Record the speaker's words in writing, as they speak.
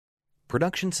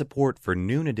Production support for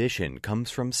Noon Edition comes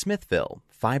from Smithville,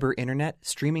 fiber internet,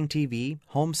 streaming TV,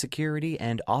 home security,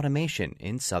 and automation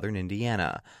in southern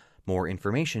Indiana. More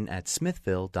information at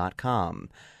smithville.com.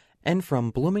 And from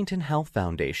Bloomington Health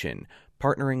Foundation,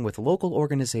 partnering with local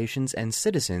organizations and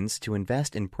citizens to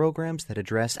invest in programs that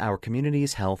address our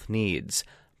community's health needs.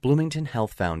 Bloomington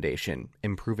Health Foundation,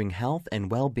 improving health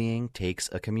and well-being takes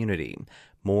a community.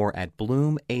 More at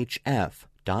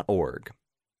bloomhf.org.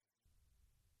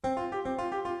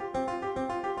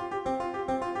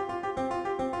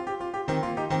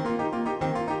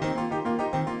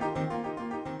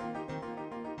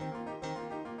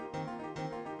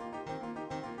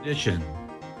 Edition.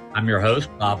 I'm your host,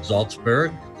 Bob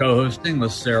Zaltzberg, co-hosting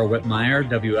with Sarah Whitmire,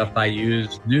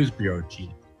 WFIU's News Bureau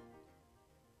Chief.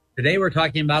 Today we're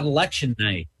talking about election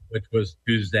night, which was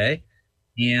Tuesday,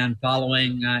 and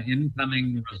following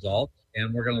incoming results,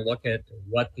 and we're going to look at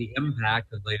what the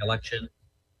impact of the election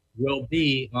will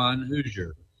be on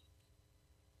Hoosiers.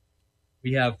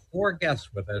 We have four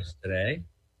guests with us today.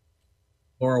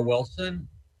 Laura Wilson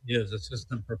is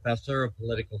Assistant Professor of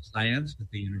Political Science at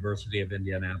the University of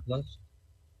Indianapolis.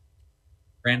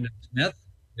 Brandon Smith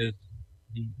is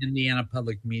the Indiana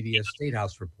Public Media State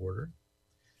House reporter.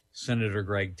 Senator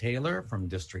Greg Taylor from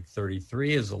District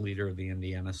 33 is the leader of the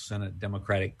Indiana Senate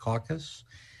Democratic Caucus.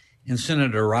 And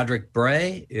Senator Roderick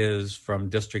Bray is from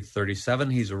District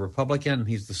 37. He's a Republican.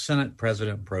 He's the Senate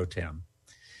President Pro Tem.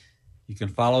 You can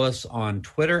follow us on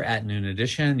Twitter at Noon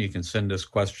Edition. You can send us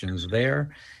questions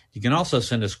there. You can also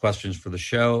send us questions for the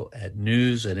show at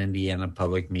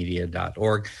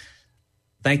news@indianapublicmedia.org.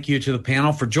 Thank you to the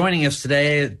panel for joining us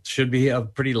today. It should be a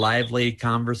pretty lively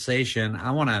conversation.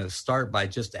 I want to start by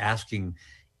just asking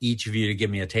each of you to give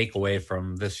me a takeaway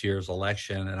from this year's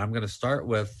election. And I'm going to start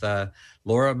with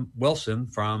Laura Wilson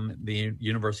from the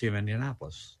University of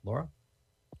Indianapolis. Laura?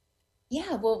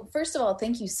 Yeah, well, first of all,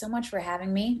 thank you so much for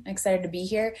having me. I'm excited to be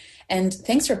here. And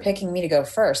thanks for picking me to go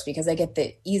first because I get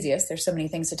the easiest. There's so many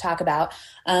things to talk about.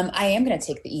 I am going to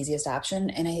take the easiest option.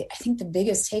 And I think the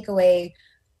biggest takeaway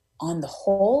on the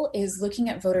whole is looking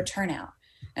at voter turnout.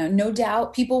 No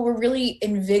doubt people were really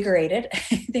invigorated,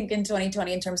 I think, in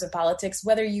 2020 in terms of politics,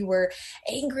 whether you were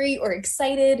angry or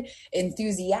excited,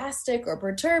 enthusiastic or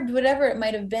perturbed, whatever it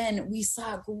might have been, we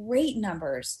saw great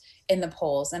numbers in the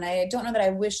polls. And I don't know that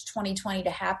I wish 2020 to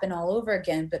happen all over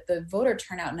again, but the voter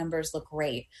turnout numbers look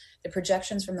great. The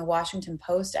projections from the Washington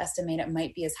Post estimate it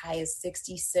might be as high as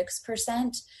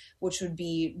 66%, which would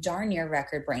be darn near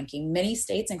record-breaking. Many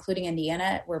states, including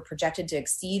Indiana, were projected to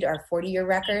exceed our 40-year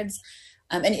records.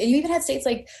 And you even had states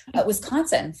like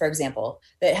Wisconsin, for example,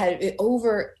 that had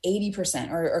over 80%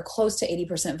 or close to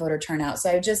 80% voter turnout. So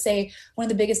I would just say one of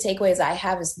the biggest takeaways I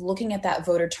have is looking at that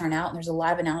voter turnout. And there's a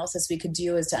lot of analysis we could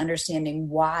do as to understanding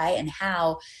why and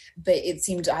how. But it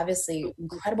seemed obviously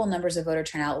incredible numbers of voter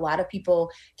turnout, a lot of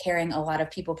people caring, a lot of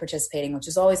people participating, which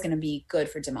is always going to be good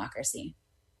for democracy.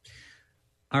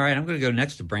 All right, I'm going to go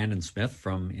next to Brandon Smith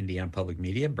from Indiana Public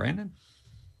Media. Brandon?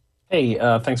 Hey,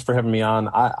 thanks for having me on.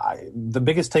 The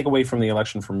biggest takeaway from the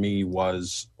election for me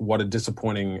was what a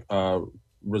disappointing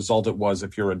result it was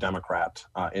if you're a Democrat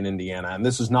in Indiana. And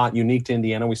this is not unique to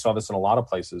Indiana. We saw this in a lot of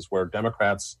places where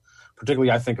Democrats,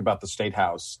 particularly I think about the state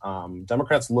house,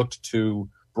 Democrats looked to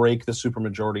break the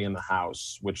supermajority in the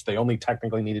House, which they only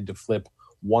technically needed to flip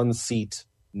one seat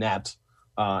net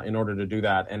in order to do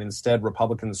that. And instead,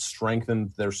 Republicans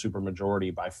strengthened their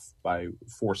supermajority by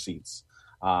 4 seats.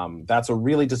 That's a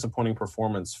really disappointing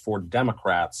performance for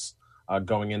Democrats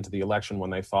going into the election when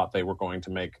they thought they were going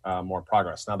to make more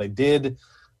progress. Now, they did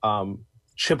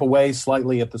chip away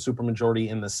slightly at the supermajority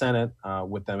in the Senate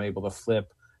with them able to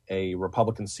flip a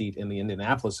Republican seat in the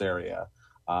Indianapolis area.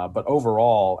 But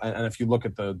overall, and if you look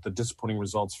at the disappointing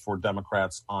results for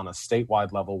Democrats on a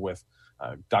statewide level with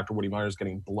Dr. Woody Myers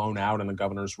getting blown out in the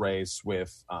governor's race,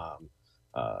 with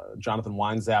Jonathan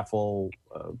Weinzapfel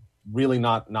really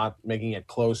not making it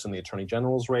close in the attorney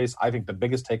general's race. I think the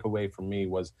biggest takeaway for me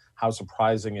was how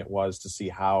surprising it was to see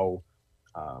how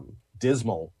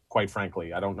dismal, quite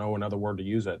frankly, I don't know another word to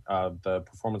use it, the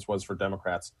performance was for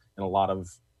Democrats in a lot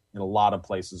of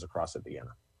places across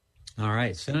Indiana. All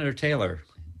right, Senator Taylor,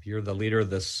 you're the leader of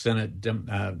the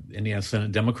Indiana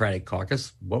Senate Democratic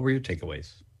Caucus. What were your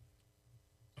takeaways?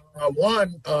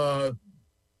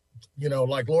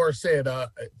 Like Laura said,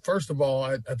 first of all,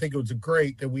 I think it was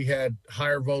great that we had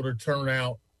higher voter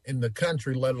turnout in the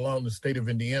country, let alone the state of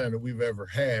Indiana, that we've ever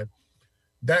had.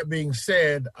 That being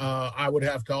said, I would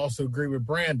have to also agree with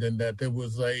Brandon that there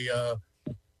was a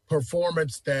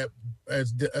performance that,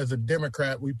 as a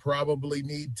Democrat, we probably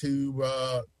need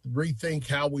to rethink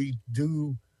how we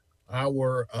do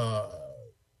our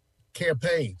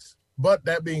campaigns. But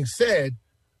that being said,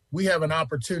 we have an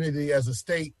opportunity as a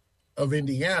state of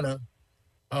Indiana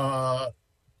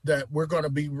that we're going to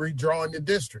be redrawing the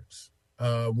districts.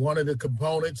 One of the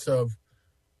components of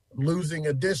losing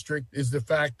a district is the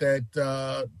fact that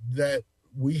that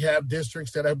we have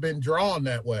districts that have been drawn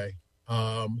that way.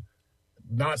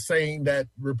 Not saying that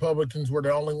Republicans were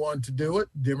the only one to do it.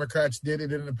 Democrats did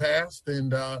it in the past,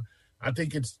 and I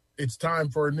think it's time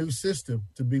for a new system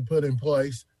to be put in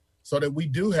place so that we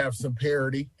do have some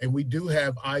parity and we do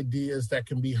have ideas that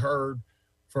can be heard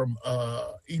from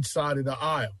each side of the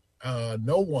aisle.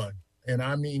 No one, and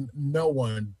I mean no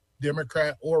one,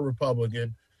 Democrat or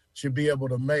Republican, should be able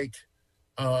to make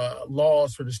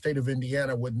laws for the state of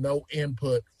Indiana with no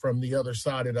input from the other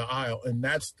side of the aisle. And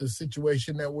that's the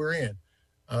situation that we're in.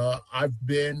 I've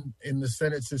been in the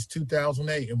Senate since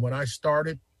 2008. And when I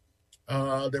started,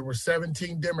 there were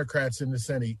 17 Democrats in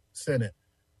the Senate.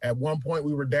 At one point,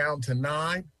 we were down to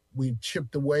 9. We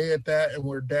chipped away at that, and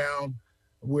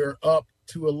we're up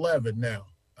to 11 now.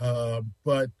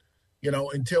 But,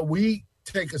 until we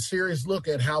take a serious look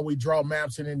at how we draw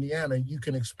maps in Indiana, you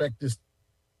can expect this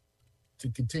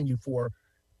to continue for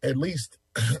at least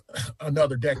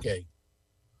another decade.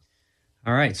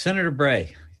 All right, Senator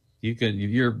Bray,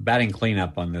 you're batting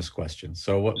cleanup on this question.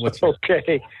 So what's your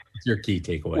key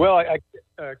takeaway? Well,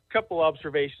 a couple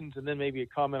observations and then maybe a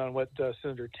comment on what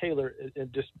Senator Taylor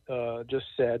just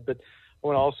said. But I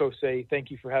want to also say thank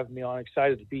you for having me on.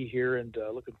 Excited to be here and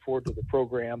looking forward to the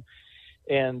program.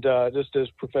 And just as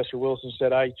Professor Wilson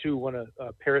said, I too want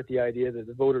to parrot the idea that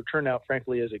the voter turnout,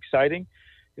 frankly, is exciting.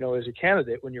 As a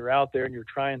candidate, when you're out there and you're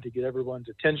trying to get everyone's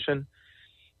attention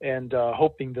and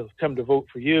hoping to come to vote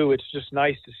for you, it's just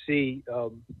nice to see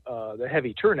the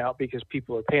heavy turnout because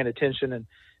people are paying attention, and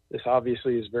this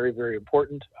obviously is very, very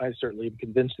important. I certainly am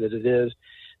convinced that it is.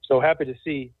 So happy to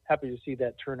see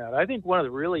that turnout. I think one of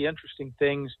the really interesting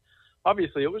things,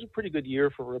 obviously, it was a pretty good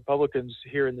year for Republicans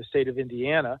here in the state of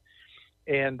Indiana,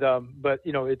 and but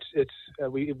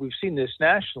we've seen this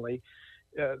nationally.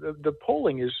 The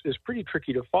polling is pretty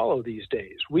tricky to follow these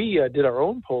days. We did our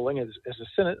own polling as a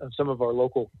Senate on some of our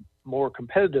local, more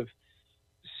competitive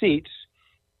seats,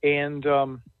 and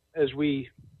as we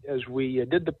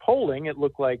did the polling, it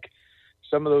looked like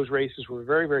some of those races were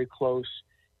very, very close.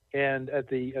 And at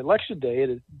the election day,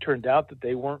 it turned out that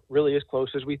they weren't really as close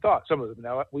as we thought. Some of them.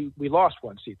 Now we lost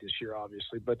one seat this year,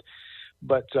 obviously,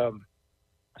 but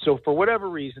so for whatever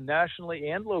reason, nationally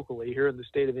and locally here in the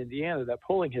state of Indiana, that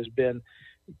polling has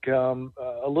become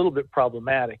a little bit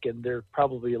problematic, and there are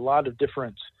probably a lot of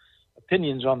different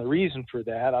opinions on the reason for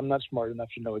that. I'm not smart enough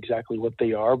to know exactly what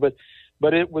they are, but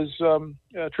it was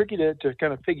tricky to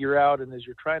kind of figure out, and as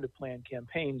you're trying to plan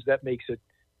campaigns, that makes it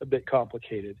a bit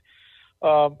complicated.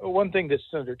 One thing that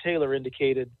Senator Taylor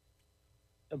indicated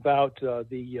about the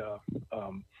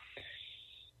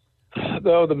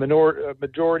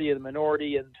majority of the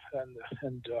minority and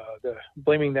the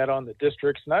blaming that on the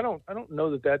districts, and I don't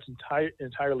know that that's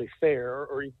entirely fair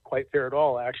or even quite fair at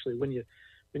all. Actually, when you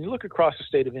look across the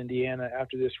state of Indiana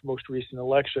after this most recent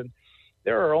election,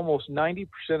 there are almost 90%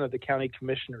 of the county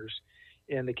commissioners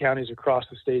in the counties across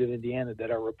the state of Indiana that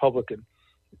are Republican,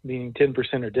 meaning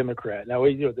 10% are Democrat. Now,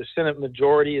 the Senate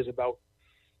majority is about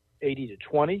 80 to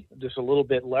 20, just a little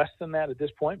bit less than that at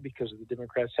this point because the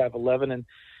Democrats have 11.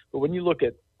 But when you look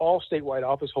at all statewide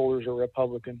office holders are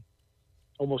Republican,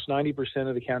 almost 90%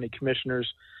 of the county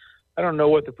commissioners. I don't know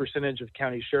what the percentage of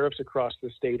county sheriffs across the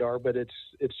state are, but it's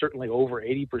certainly over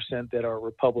 80% that are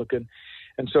Republican.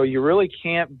 And so you really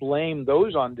can't blame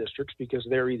those on districts because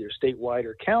they're either statewide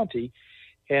or county.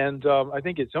 And I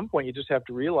think at some point you just have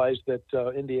to realize that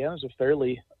Indiana is a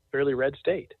fairly red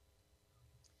state.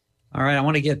 All right, I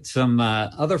want to get some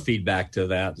other feedback to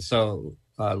that. So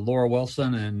Laura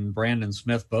Wilson and Brandon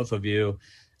Smith, both of you,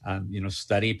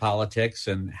 study politics,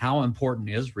 and how important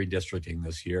is redistricting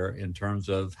this year in terms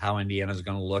of how Indiana is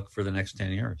going to look for the next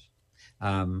 10 years?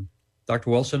 Dr.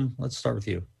 Wilson, let's start with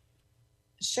you.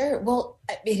 Sure. Well,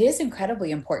 it is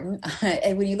incredibly important.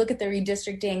 And when you look at the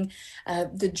redistricting,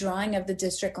 the drawing of the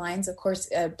district lines, of course,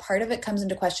 part of it comes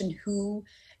into question who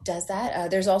does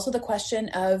that. There's also the question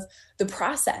of the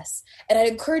process. And I'd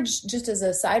encourage, just as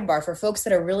a sidebar for folks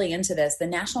that are really into this, the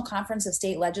National Conference of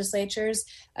State Legislatures,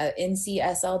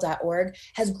 ncsl.org,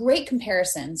 has great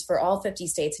comparisons for all 50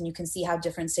 states, and you can see how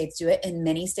different states do it. In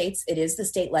many states, it is the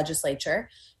state legislature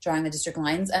drawing the district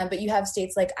lines. But you have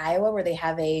states like Iowa where they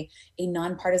have a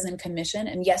nonpartisan commission.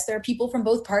 And yes, there are people from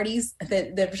both parties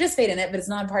that participate in it, but it's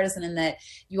nonpartisan in that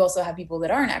you also have people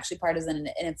that aren't actually partisan, and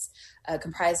it's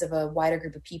comprised of a wider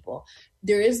group of people.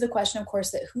 There is the question, of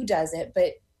course, that who does it,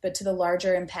 but but to the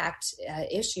larger impact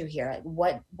issue here.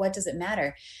 What does it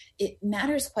matter? It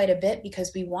matters quite a bit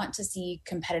because we want to see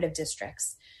competitive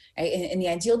districts. Right? In the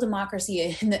ideal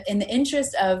democracy, in the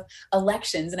interest of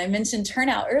elections, and I mentioned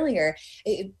turnout earlier,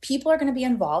 people are going to be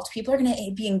involved. People are going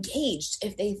to be engaged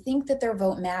if they think that their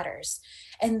vote matters.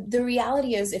 And the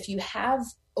reality is, if you have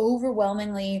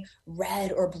overwhelmingly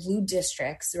red or blue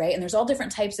districts, right? And there's all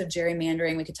different types of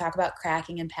gerrymandering. We could talk about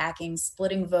cracking and packing,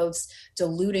 splitting votes,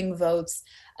 diluting votes.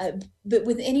 But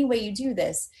with any way you do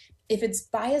this, if it's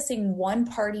biasing one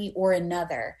party or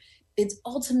another, it's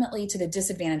ultimately to the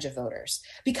disadvantage of voters.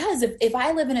 Because if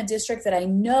I live in a district that I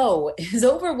know is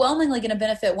overwhelmingly going to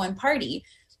benefit one party,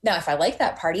 now if I like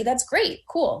that party, that's great,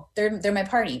 cool. They're my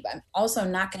party. But I'm also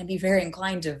not going to be very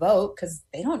inclined to vote because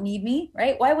they don't need me,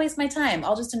 right? Why waste my time?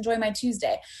 I'll just enjoy my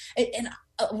Tuesday. And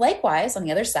likewise, on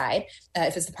the other side,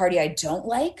 if it's the party I don't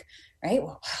like, right?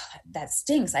 Well, that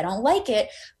stinks. I don't like it.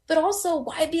 But also,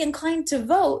 why be inclined to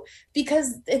vote?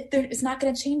 Because it's not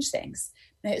going to change things.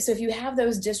 So if you have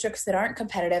those districts that aren't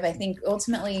competitive, I think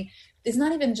ultimately it's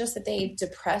not even just that they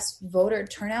depress voter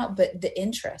turnout, but the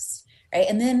interest, right?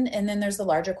 And then there's the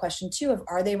larger question too of,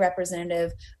 are they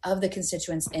representative of the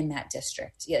constituents in that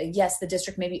district? Yes, the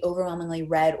district may be overwhelmingly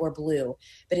red or blue,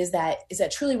 but is that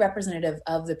truly representative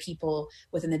of the people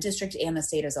within the district and the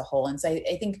state as a whole? And so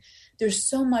I think there's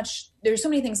so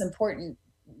many things important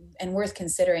and worth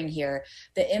considering here.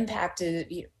 The impact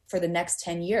for the next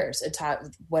 10 years,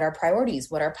 what our priorities,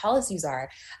 what our policies are,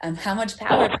 how much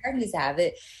power parties have.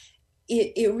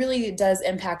 It really does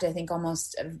impact, I think,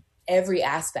 almost every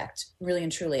aspect, really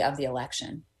and truly, of the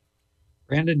election.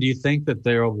 Brandon, do you think that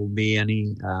there will be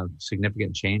any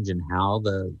significant change in how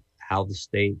the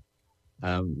state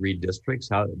redistricts?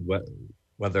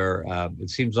 Whether it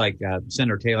seems like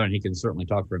Senator Taylor, and he can certainly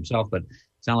talk for himself, but it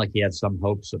sounded like he had some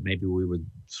hopes that maybe we would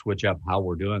switch up how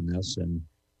we're doing this, and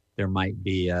there might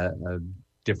be a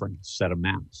different set of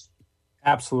maps.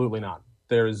 Absolutely not.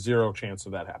 There is zero chance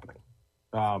of that happening.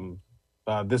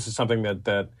 This is something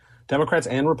that Democrats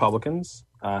and Republicans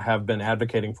have been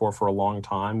advocating for a long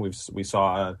time. We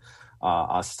saw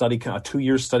a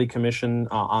 2-year study commission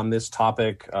on this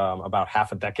topic about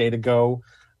half a decade ago,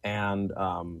 and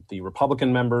the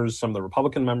Republican members, some of the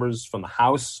Republican members from the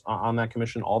House on that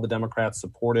commission, all the Democrats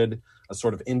supported a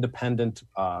sort of independent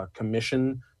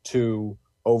commission to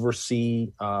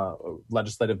oversee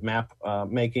legislative map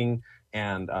making,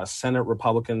 and Senate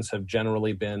Republicans have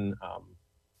generally been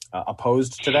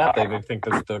opposed to that. They think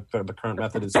that the current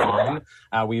method is fine.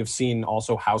 We have seen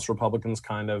also House Republicans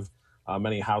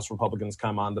many House Republicans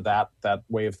come onto that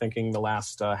way of thinking the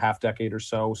last half decade or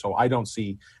so. So I don't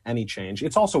see any change.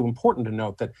 It's also important to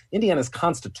note that Indiana's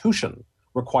Constitution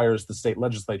requires the state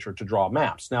legislature to draw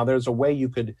maps. Now, there's a way you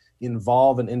could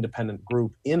involve an independent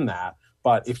group in that,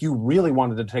 but if you really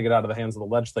wanted to take it out of the hands of the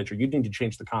legislature, you'd need to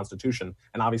change the Constitution.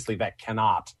 And obviously that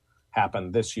cannot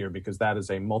happen this year because that is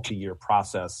a multi-year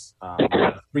process, a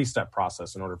 3-step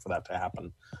process in order for that to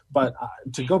happen. But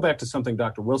to go back to something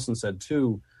Dr. Wilson said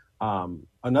too,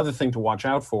 another thing to watch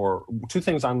out for, 2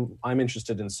 things I'm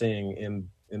interested in seeing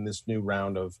in this new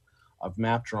round of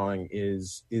map drawing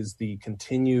is the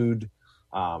continued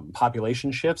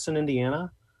population shifts in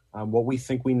Indiana. What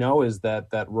we know is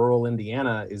that rural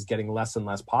Indiana is getting less and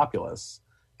less populous,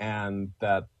 and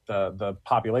that the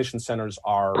population centers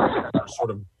are sort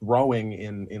of growing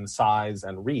in size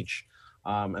and reach.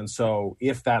 And so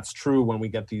if that's true when we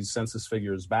get these census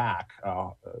figures back,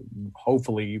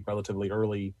 hopefully relatively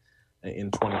early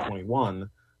in 2021,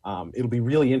 it'll be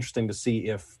really interesting to see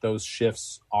if those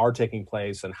shifts are taking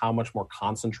place and how much more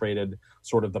concentrated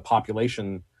sort of the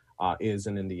population is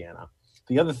in Indiana.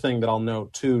 The other thing that I'll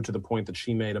note, too, to the point that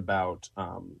she made about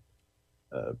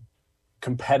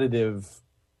competitive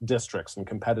districts and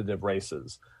competitive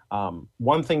races,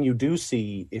 one thing you do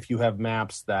see if you have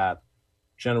maps that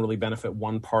generally benefit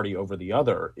one party over the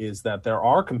other is that there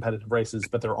are competitive races,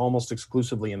 but they're almost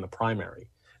exclusively in the primary.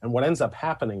 And what ends up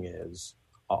happening is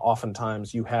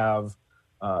oftentimes you have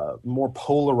more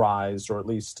polarized, or at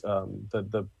least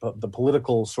the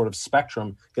political sort of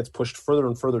spectrum gets pushed further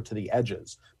and further to the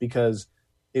edges. Because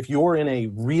if you're in a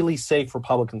really safe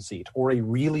Republican seat or a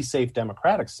really safe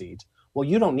Democratic seat, well,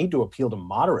 you don't need to appeal to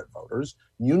moderate voters.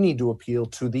 You need to appeal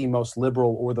to the most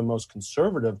liberal or the most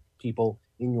conservative people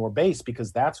in your base,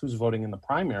 because that's who's voting in the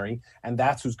primary, and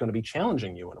that's who's going to be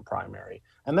challenging you in a primary.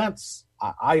 And that's,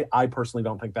 I personally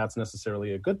don't think that's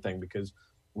necessarily a good thing, because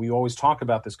we always talk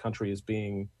about this country as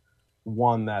being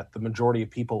one that the majority of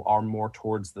people are more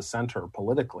towards the center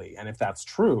politically. And if that's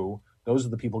true, those are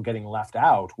the people getting left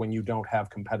out when you don't have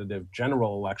competitive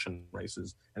general election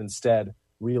races, and instead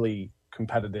really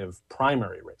competitive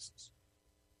primary races.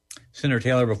 Senator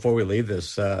Taylor, before we leave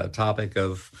this topic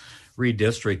of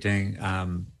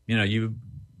redistricting,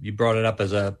 you brought it up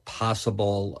as a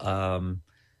possible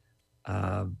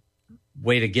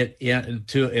way to get in,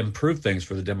 to improve things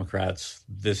for the Democrats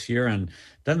this year, and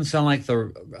it doesn't sound like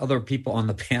the other people on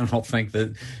the panel think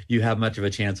that you have much of a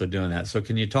chance of doing that. So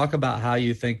can you talk about how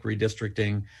you think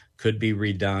redistricting could be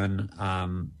redone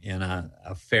in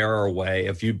a fairer way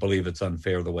if you believe it's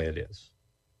unfair the way it is?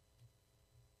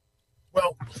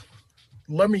 Well,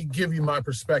 let me give you my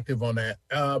perspective on that.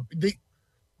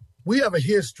 We have a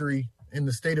history in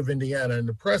the state of Indiana, and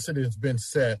the precedent has been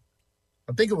set.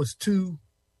 I think it was 2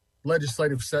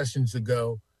 legislative sessions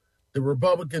ago. The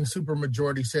Republican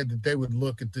supermajority said that they would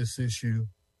look at this issue.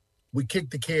 We kicked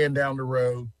the can down the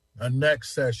road.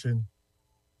 Next session,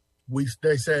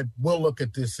 they said, we'll look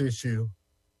at this issue.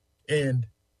 And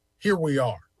here we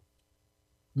are.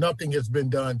 Nothing has been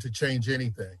done to change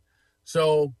anything.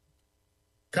 So,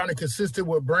 kind of consistent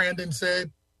with what Brandon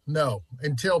said, no.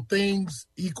 Until things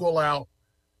equal out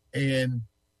and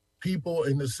people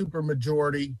in the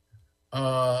supermajority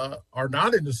are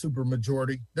not in the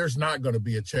supermajority, there's not going to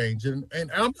be a change. And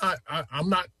I'm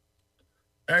not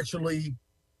actually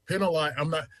penalized.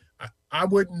 I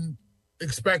wouldn't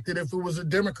expect it if it was a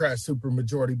Democrat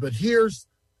supermajority. But here's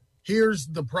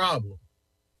the problem.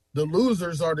 The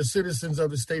losers are the citizens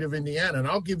of the state of Indiana. And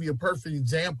I'll give you a perfect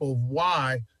example of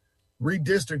why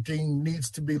redistricting needs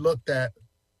to be looked at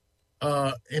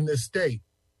in this state.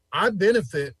 I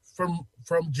benefit from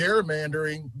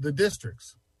gerrymandering the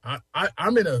districts.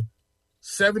 I'm in a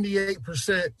 78%,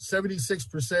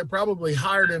 76%, probably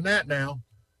higher than that now,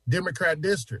 Democrat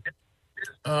district.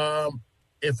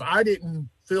 If I didn't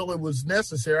feel it was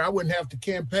necessary, I wouldn't have to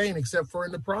campaign except for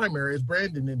in the primary, as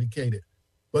Brandon indicated.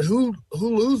 But who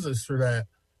loses for that?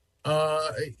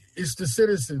 It's the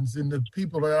citizens and the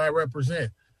people that I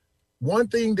represent. One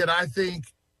thing that I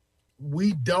think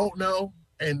we don't know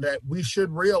and that we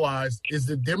should realize is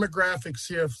the demographic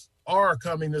shifts are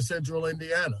coming to central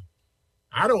Indiana.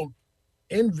 I don't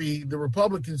envy the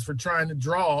Republicans for trying to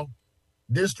draw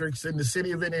districts in the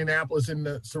city of Indianapolis and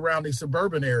the surrounding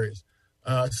suburban areas.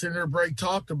 Senator Bray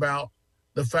talked about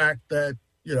the fact that,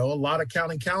 a lot of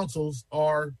county councils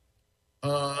are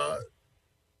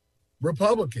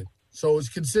Republican, so it's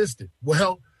consistent.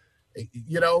 Well,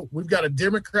 we've got a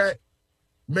Democrat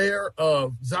mayor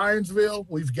of Zionsville.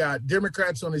 We've got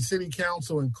Democrats on the city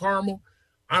council in Carmel.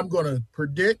 I'm going to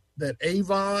predict that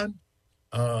Avon,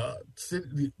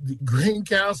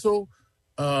 Greencastle,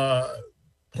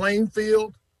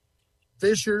 Plainfield,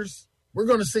 Fishers, we're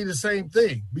going to see the same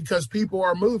thing because people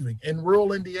are moving and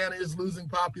rural Indiana is losing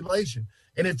population.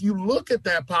 And if you look at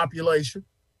that population,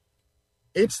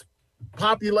 it's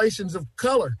populations of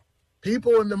color.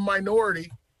 People in the minority,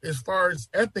 as far as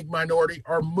ethnic minority,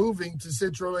 are moving to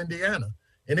central Indiana,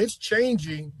 and it's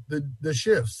changing the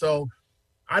shift. So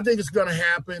I think it's going to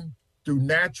happen through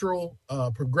natural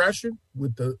progression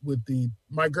with the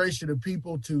migration of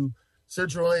people to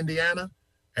central Indiana.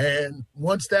 And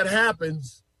once that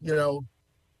happens,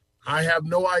 I have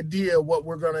no idea what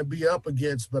we're going to be up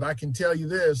against, but I can tell you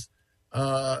this,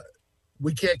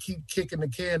 we can't keep kicking the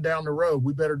can down the road.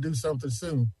 We better do something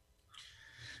soon.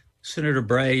 Senator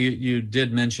Bray, you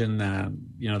did mention,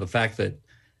 the fact that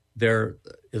there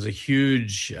is a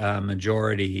huge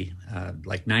majority,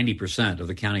 like 90% of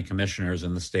the county commissioners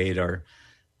in the state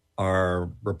are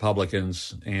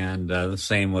Republicans, and the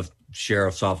same with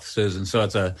sheriff's offices. And so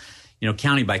it's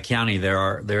county by county,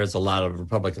 there is a lot of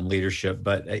Republican leadership.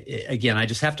 But again, I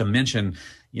just have to mention,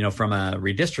 from a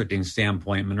redistricting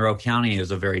standpoint, Monroe County is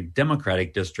a very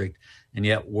Democratic district, and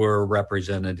yet we're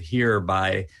represented here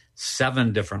by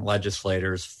 7 different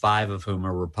legislators, 5 of whom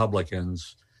are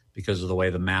Republicans because of the way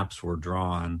the maps were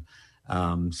drawn.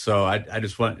 So I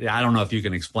don't know if you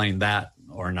can explain that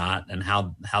or not and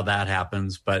how that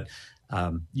happens, but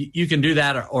you can do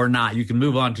that or not. You can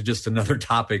move on to just another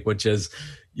topic, which is,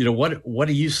 what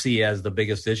do you see as the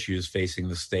biggest issues facing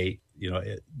the state,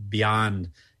 beyond,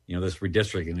 this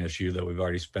redistricting issue that we've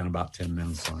already spent about 10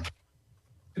 minutes on?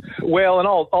 Well, and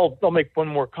I'll make one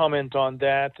more comment on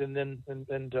that, and then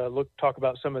talk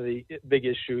about some of the big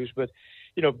issues. But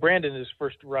Brandon is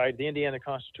first right. The Indiana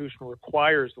Constitution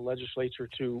requires the legislature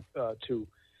to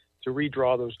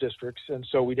redraw those districts, and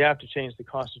so we'd have to change the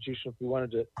Constitution if we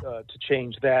wanted to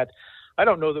change that. I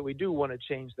don't know that we do want to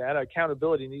change that.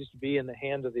 Accountability needs to be in the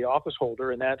hand of the office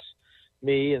holder, and that's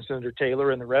me and Senator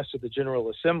Taylor and the rest of the General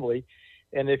Assembly.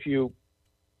 And if you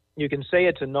can say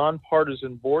it's a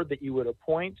nonpartisan board that you would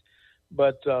appoint,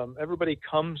 but everybody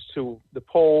comes to the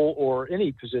poll or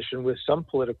any position with some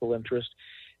political interest.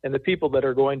 And the people that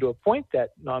are going to appoint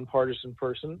that nonpartisan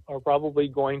person are probably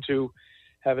going to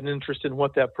have an interest in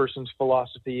what that person's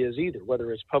philosophy is either,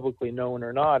 whether it's publicly known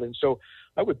or not. And so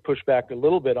I would push back a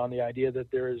little bit on the idea that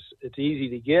it's easy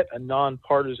to get a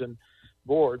nonpartisan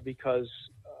board, because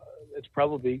it's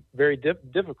probably very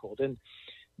difficult. And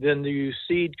then do you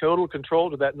cede total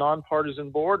control to that nonpartisan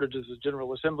board, or does the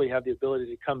General Assembly have the ability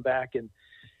to come back and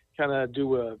kind of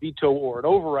do a veto or an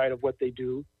override of what they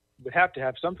do? Would have to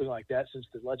have something like that, since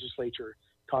the legislature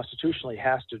constitutionally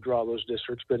has to draw those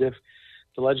districts. But if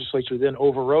the legislature then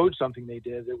overrode something they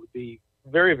did, it would be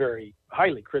very, very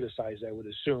highly criticized, I would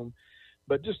assume.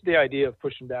 But just the idea of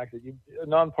pushing back that a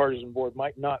nonpartisan board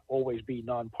might not always be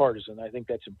nonpartisan, I think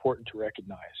that's important to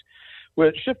recognize.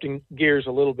 Well, shifting gears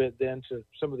a little bit then to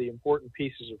some of the important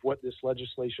pieces of what this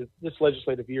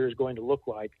legislative year is going to look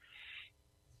like.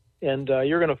 And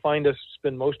you're going to find us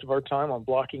spend most of our time on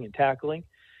blocking and tackling,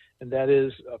 and that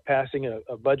is passing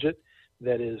a budget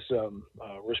that is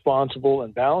responsible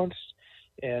and balanced.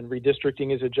 And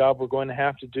redistricting is a job we're going to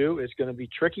have to do. It's going to be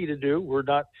tricky to do. We're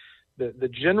not the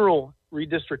general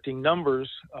redistricting numbers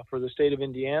for the state of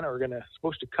Indiana are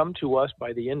supposed to come to us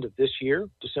by the end of this year,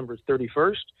 December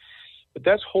 31st. But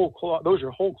that's whole cloth. Those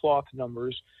are whole cloth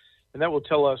numbers, and that will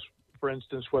tell us, for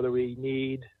instance, whether we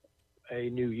need a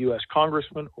new U.S.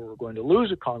 congressman or we're going to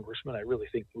lose a congressman. I really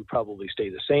think we probably stay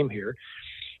the same here.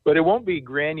 But it won't be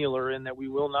granular in that we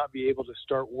will not be able to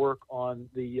start work on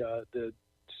the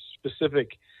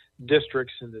specific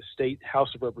districts in the state House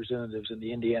of Representatives and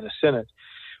the Indiana Senate.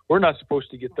 We're not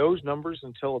supposed to get those numbers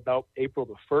until about April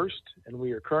the 1st, and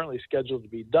we are currently scheduled to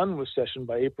be done with session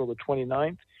by April the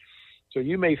 29th. So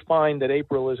you may find that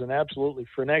April is an absolutely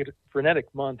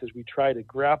frenetic month as we try to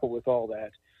grapple with all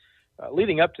that.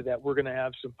 Leading up to that, we're going to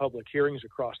have some public hearings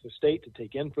across the state to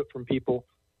take input from people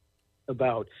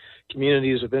about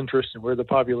communities of interest and where the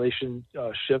population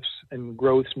shifts and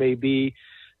growths may be,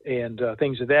 and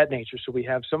things of that nature. So we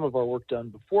have some of our work done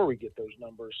before we get those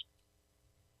numbers.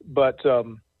 But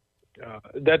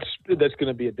that's going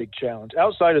to be a big challenge.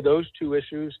 Outside of those two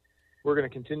issues, we're going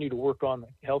to continue to work on the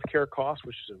healthcare costs,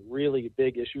 which is a really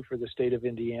big issue for the state of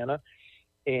Indiana.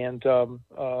 And we're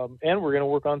going to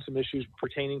work on some issues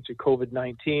pertaining to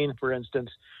COVID-19. For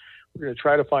instance, we're going to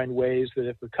try to find ways that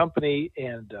if a company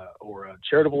and or a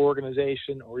charitable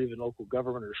organization or even local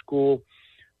government or school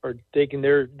are taking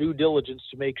their due diligence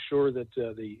to make sure that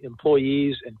the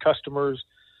employees and customers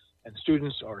and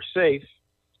students are safe,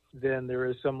 then there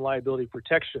is some liability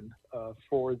protection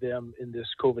for them in this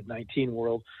COVID-19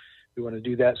 world. We want to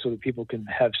do that so that people can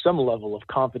have some level of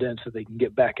confidence that they can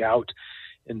get back out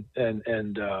and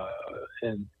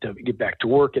get back to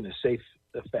work in a safe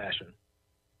fashion.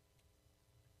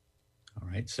 All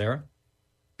right, Sarah.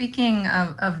 Speaking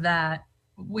of that,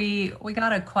 we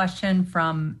got a question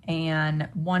from Anne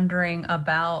wondering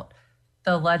about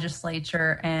the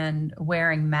legislature and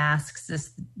wearing masks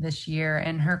this year.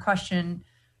 And her question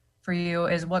for you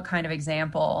is, what kind of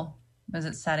example is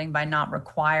it setting by not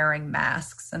requiring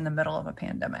masks in the middle of a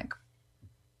pandemic?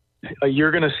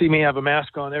 You're going to see me have a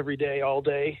mask on every day, all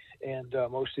day, and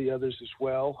most of the others as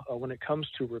well. When it comes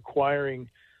to requiring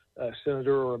a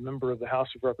senator or a member of the House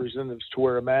of Representatives to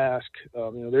wear a mask,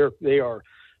 they are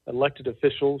elected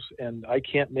officials, and I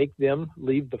can't make them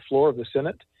leave the floor of the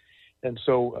Senate. And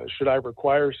so should I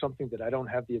require something that I don't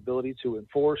have the ability to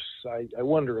enforce? I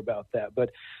wonder about that. But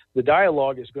the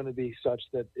dialogue is going to be such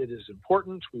that it is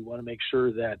important. We want to make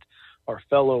sure that our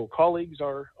fellow colleagues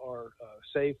are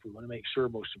safe. We want to make sure,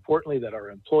 most importantly, that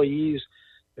our employees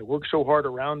that work so hard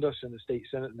around us in the state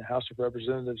Senate and the House of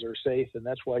Representatives are safe. And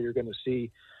that's why you're going to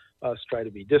see us try to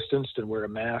be distanced and wear a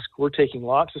mask. We're taking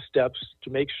lots of steps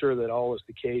to make sure that all is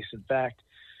the case. In fact,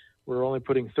 we're only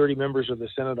putting 30 members of the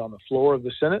Senate on the floor of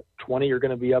the Senate. 20 are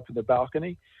going to be up in the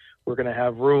balcony. We're going to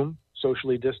have room,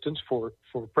 socially distanced, for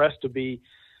press to be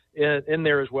in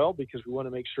there as well, because we want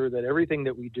to make sure that everything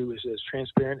that we do is as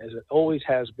transparent as it always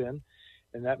has been.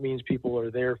 And that means people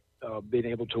are there being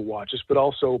able to watch us, but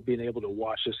also being able to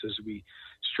watch us as we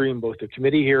stream both the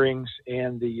committee hearings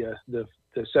and the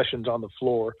sessions on the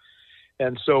floor.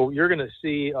 And so you're going to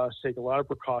see us take a lot of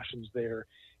precautions there,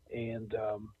 and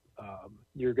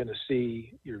you're going to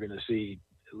see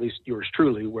at least yours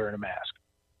truly wearing a mask.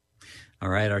 All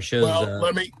right, our show's.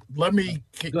 Well, let me.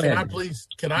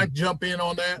 Can I jump in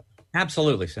on that?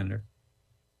 Absolutely, Senator.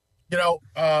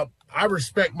 I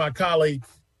respect my colleague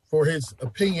for his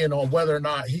opinion on whether or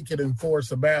not he could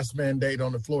enforce a mask mandate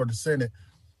on the floor of the Senate,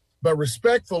 but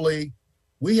respectfully,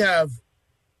 we have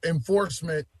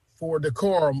enforcement for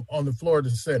decorum on the floor of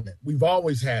the Senate. We've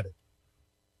always had it,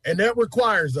 and that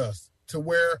requires us to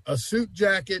wear a suit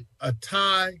jacket, a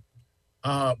tie,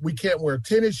 We can't wear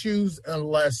tennis shoes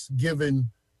unless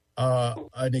given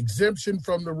an exemption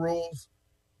from the rules.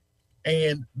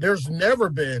 And there's never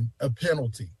been a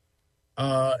penalty,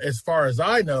 as far as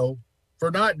I know, for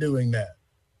not doing that.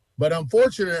 But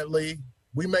unfortunately,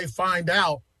 we may find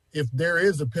out if there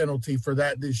is a penalty for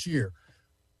that this year.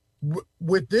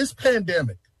 With this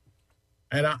pandemic,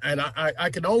 and I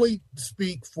can only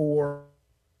speak for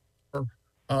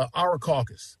our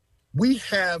caucus, we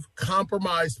have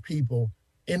compromised people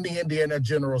in the Indiana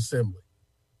General Assembly.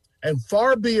 And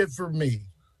far be it for me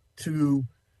to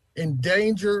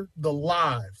endanger the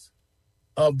lives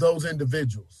of those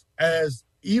individuals, as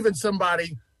even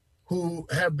somebody who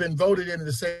have been voted into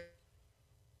the same.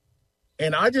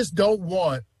 And I just don't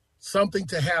want something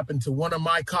to happen to one of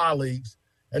my colleagues,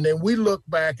 and then we look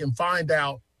back and find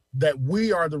out that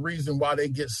we are the reason why they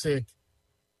get sick.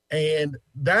 And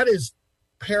that is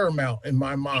paramount in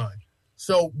my mind.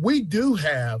 So we do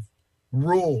have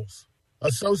rules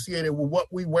associated with what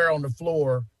we wear on the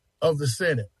floor of the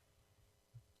Senate.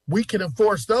 We can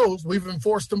enforce those. We've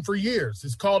enforced them for years.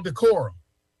 It's called decorum.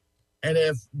 And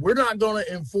if we're not going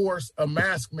to enforce a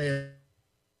mask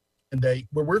mandate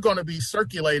where we're going to be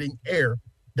circulating air,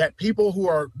 that people who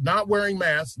are not wearing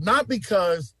masks, not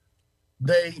because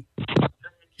they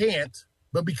can't,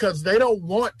 but because they don't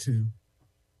want to,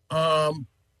 I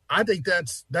think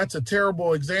that's a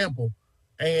terrible example.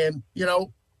 And, you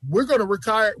know, we're going to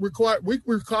require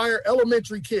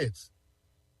elementary kids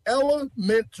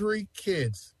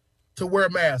to wear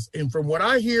masks. And from what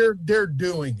I hear, they're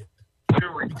doing it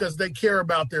because they care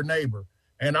about their neighbor.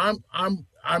 And I'm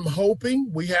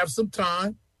hoping we have some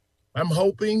time. I'm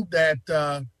hoping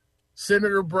that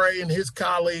Senator Bray and his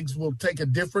colleagues will take a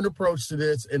different approach to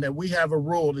this, and that we have a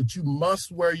rule that you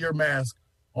must wear your mask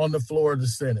on the floor of the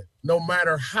Senate, no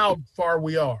matter how far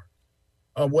we are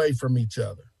away from each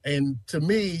other. And to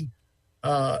me,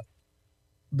 the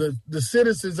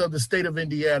citizens of the state of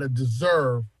Indiana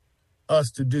deserve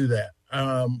us to do that.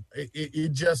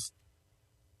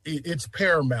 It's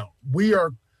paramount.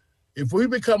 If we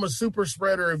become a super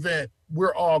spreader event,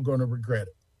 we're all going to regret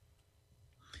it.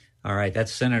 All right,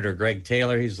 that's Senator Greg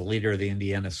Taylor. He's the leader of the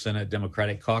Indiana Senate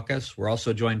Democratic Caucus. We're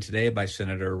also joined today by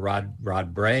Senator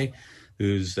Rod Bray,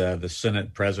 who's the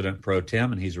Senate President pro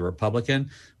tem, and he's a Republican.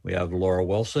 We have Laura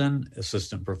Wilson,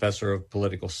 Assistant Professor of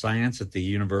Political Science at the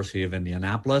University of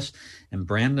Indianapolis, and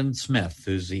Brandon Smith,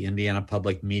 who's the Indiana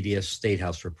Public Media State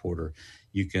House reporter.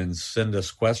 You can send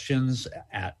us questions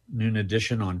at Noon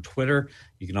Edition on Twitter.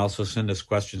 You can also send us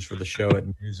questions for the show at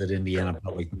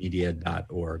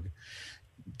news@indianapublicmedia.org.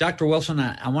 Dr. Wilson,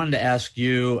 I wanted to ask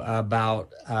you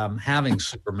about having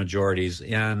supermajorities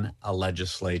in a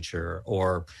legislature,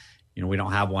 or, you know, we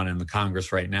don't have one in the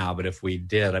Congress right now, but if we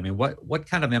did, I mean, what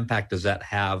kind of impact does that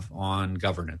have on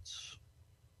governance?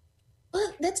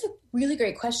 Well, that's a really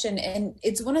great question. And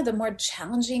it's one of the more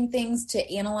challenging things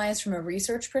to analyze from a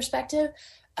research perspective,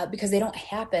 because they don't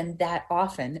happen that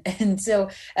often. And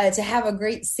so to have a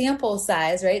great sample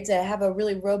size, right, to have a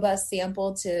really robust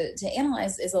sample to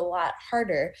analyze is a lot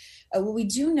harder. What we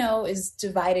do know is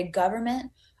divided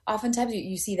government. Oftentimes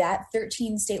you see that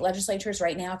 13 state legislatures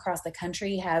right now across the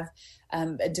country have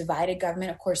a divided government.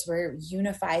 Of course, we're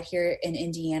unified here in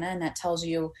Indiana, and that tells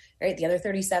you, right, the other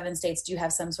 37 states do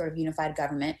have some sort of unified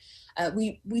government.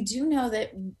 We do know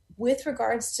that with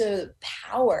regards to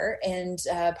power and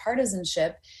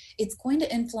partisanship, it's going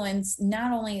to influence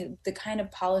not only the kind of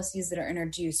policies that are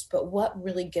introduced, but what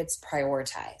really gets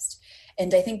prioritized.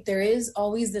 And I think there is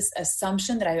always this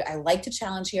assumption that I like to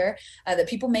challenge here that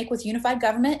people make with unified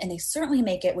government, and they certainly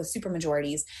make it with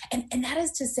supermajorities. And that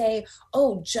is to say,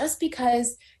 oh, just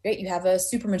because, right, you have a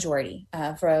supermajority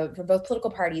for both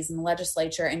political parties in the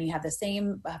legislature, and you have the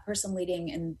same person leading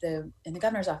in the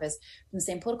governor's office from the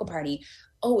same political party,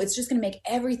 oh, it's just going to make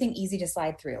everything easy to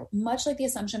slide through. Much like the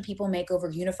assumption people make over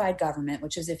unified government,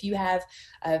 which is if you have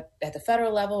at the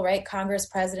federal level, right, Congress,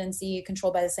 presidency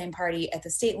controlled by the same party, at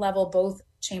the state level, both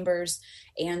chambers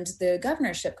and the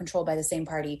governorship controlled by the same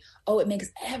party, oh, it makes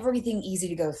everything easy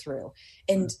to go through.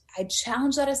 And I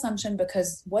challenge that assumption,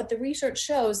 because what the research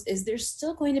shows is there's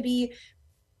still going to be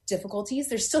difficulties.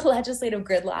 There's still legislative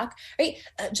gridlock, right?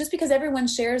 Just because everyone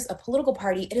shares a political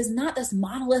party, it is not this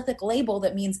monolithic label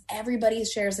that means everybody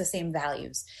shares the same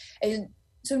values. And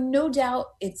so no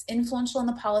doubt it's influential in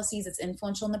the policies, it's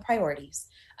influential in the priorities.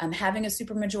 Having a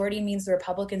supermajority means the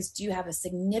Republicans do have a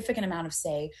significant amount of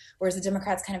say, whereas the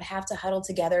Democrats kind of have to huddle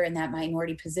together in that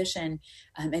minority position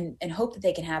and hope that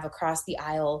they can have across the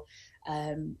aisle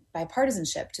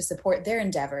bipartisanship to support their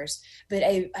endeavors. But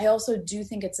I also do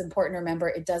think it's important to remember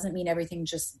it doesn't mean everything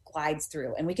just glides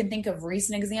through. And we can think of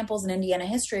recent examples in Indiana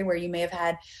history where you may have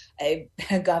had a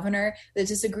governor that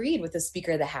disagreed with the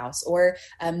Speaker of the House, or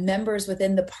members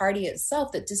within the party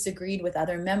itself that disagreed with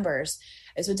other members.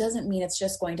 So it doesn't mean it's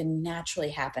just going to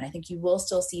naturally happen. I think you will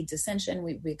still see dissension.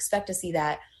 We expect to see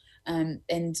that. And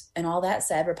all that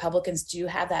said, Republicans do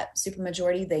have that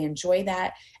supermajority. They enjoy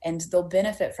that, and they'll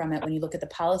benefit from it when you look at the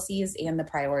policies and the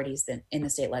priorities in the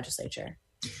state legislature.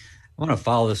 I want to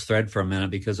follow this thread for a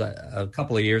minute because a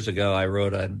couple of years ago, I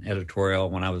wrote an editorial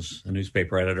when I was a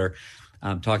newspaper editor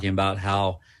talking about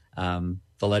how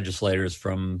the legislators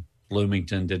from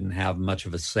Bloomington didn't have much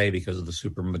of a say because of the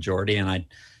supermajority. And I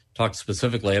talked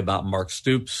specifically about Mark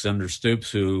Stoops, Senator Stoops,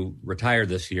 who retired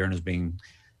this year and is being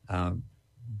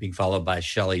followed by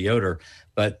Shelley Yoder.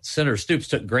 But Senator Stoops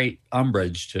took great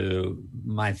umbrage to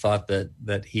my thought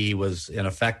that he was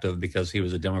ineffective because he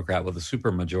was a Democrat with a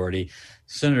supermajority.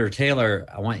 Senator Taylor,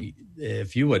 I want you,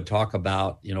 if you would talk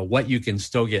about, what you can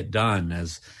still get done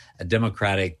as a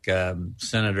Democratic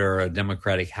senator, a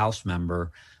Democratic House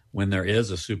member when there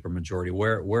is a supermajority.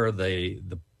 Where are the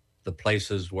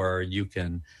places where you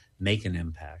can make an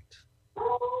impact?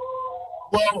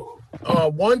 Well,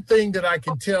 one thing that I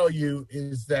can tell you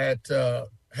is that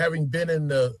having been in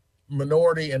the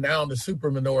minority and now in the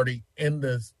superminority in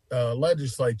the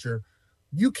legislature,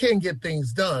 you can get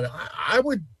things done. I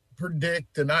would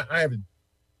predict, and I haven't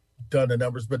done the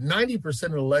numbers, but 90%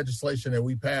 of the legislation that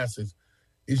we pass is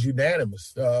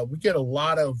unanimous. We get a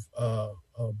lot of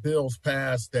bills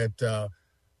passed that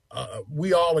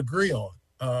we all agree on.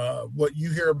 What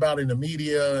you hear about in the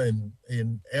media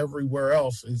and everywhere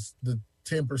else is the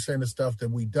 10% of stuff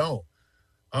that we don't.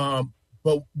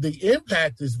 But the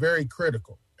impact is very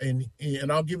critical. And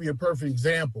I'll give you a perfect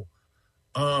example.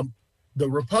 The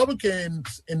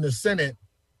Republicans in the Senate,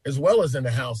 as well as in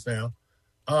the House now,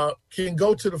 can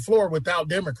go to the floor without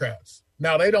Democrats.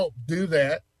 Now, they don't do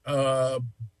that,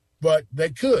 but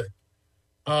they could.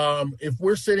 If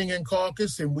we're sitting in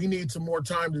caucus and we need some more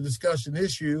time to discuss an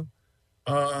issue,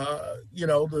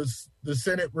 the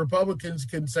Senate Republicans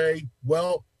can say,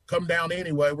 well, come down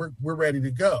anyway, we're ready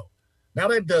to go. Now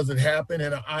that doesn't happen,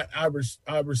 and I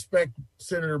respect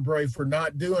Senator Bray for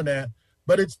not doing that,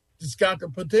 but it's got the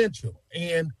potential.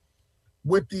 And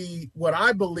with what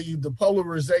I believe the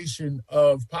polarization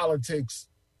of politics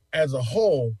as a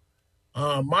whole,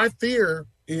 my fear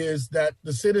is that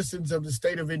the citizens of the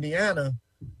state of Indiana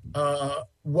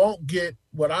won't get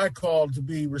what I call to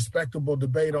be respectable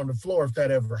debate on the floor if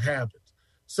that ever happens.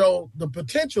 So the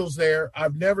potential's there.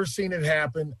 I've never seen it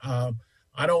happen.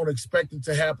 I don't expect it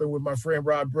to happen with my friend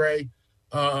Rod Bray,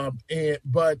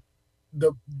 but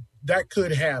that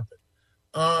could happen.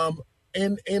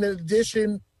 And in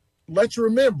addition, let's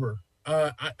remember,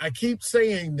 I keep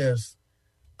saying this,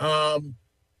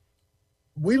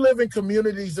 we live in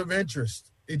communities of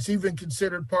interest. It's even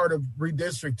considered part of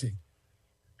redistricting.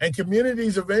 And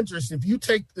communities of interest, if you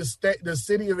take the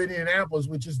city of Indianapolis,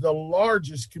 which is the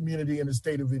largest community in the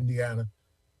state of Indiana,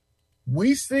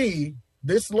 we see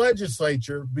this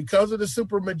legislature, because of the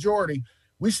supermajority,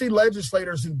 we see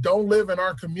legislators who don't live in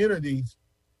our communities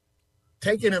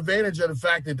taking advantage of the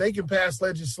fact that they can pass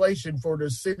legislation for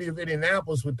the city of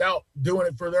Indianapolis without doing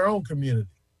it for their own community.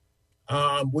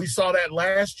 We saw that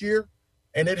last year,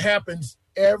 and it happens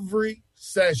every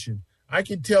session. I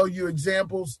can tell you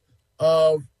examples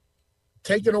of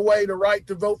taking away the right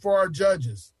to vote for our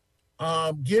judges,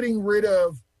 getting rid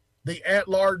of the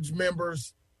at-large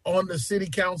members on the city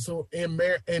council in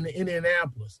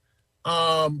Indianapolis.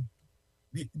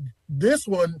 This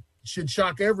one should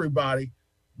shock everybody.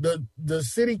 The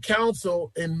city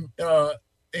council in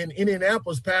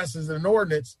Indianapolis passes an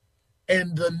ordinance,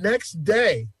 and the next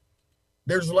day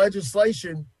there's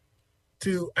legislation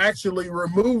to actually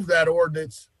remove that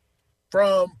ordinance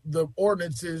from the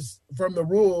ordinances, from the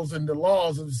rules and the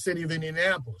laws of the city of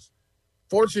Indianapolis.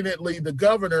 Fortunately, the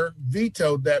governor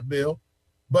vetoed that bill,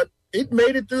 but it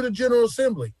made it through the General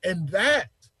Assembly. And that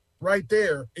right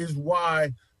there is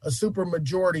why a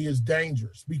supermajority is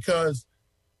dangerous, because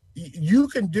you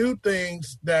can do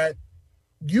things that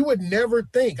you would never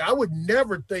think. I would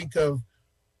never think of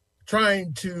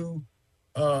trying to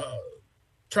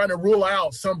rule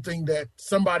out something that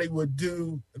somebody would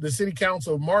do, the city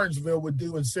council of Martinsville would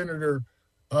do in Senator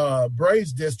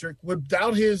Bray's district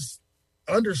without his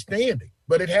understanding.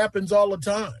 But it happens all the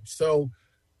time. So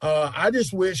I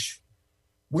just wish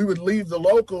we would leave the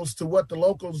locals to what the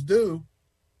locals do.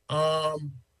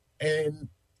 And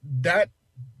that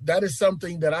is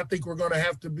something that I think we're going to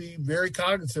have to be very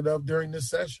cognizant of during this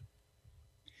session.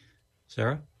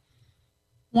 Sarah?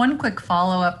 One quick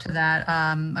follow-up to that,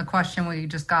 a question we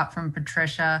just got from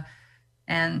Patricia,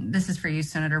 and this is for you,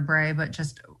 Senator Bray, but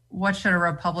just what should a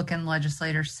Republican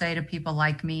legislator say to people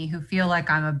like me who feel like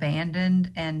I'm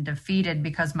abandoned and defeated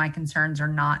because my concerns are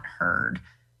not heard?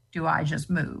 Do I just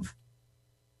move?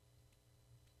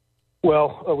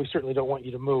 Well, we certainly don't want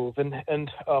you to move.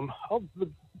 And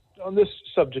on this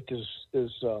subject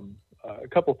is a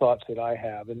couple thoughts that I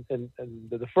have. And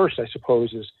the first, I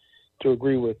suppose, is to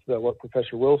agree with what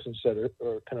Professor Wilson said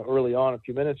or kind of early on a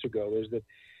few minutes ago, is that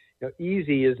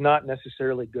easy is not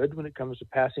necessarily good when it comes to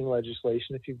passing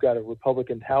legislation. If you've got a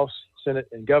Republican House, Senate,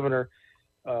 and governor,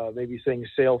 maybe things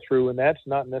sail through, and that's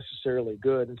not necessarily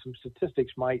good. And some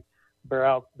statistics might bear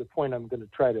out the point I'm going to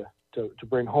try to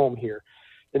bring home here.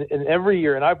 And every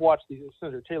year, and I've watched these,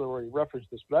 Senator Taylor already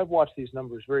referenced this, but I've watched these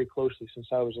numbers very closely since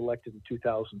I was elected in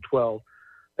 2012.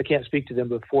 I can't speak to them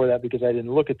before that because I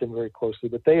didn't look at them very closely,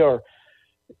 but they are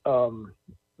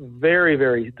very,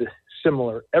 very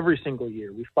similar every single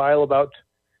year. We file about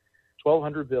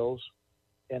 1,200 bills,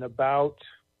 and about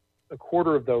a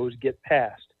quarter of those get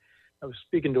passed. I was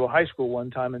speaking to a high school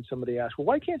one time, and somebody asked, "Well,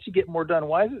 why can't you get more done?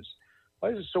 Why is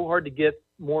it so hard to get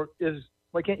more?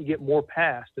 Why can't you get more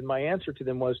passed?" And my answer to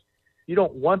them was, "You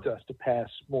don't want us to pass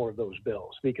more of those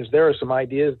bills because there are some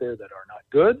ideas there that are not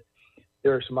good.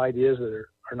 There are some ideas that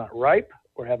are not ripe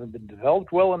or haven't been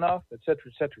developed well enough, et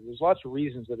cetera, et cetera." There's lots of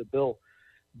reasons that a bill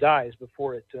dies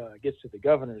before it gets to the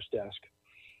governor's desk.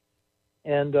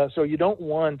 And so you don't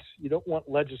want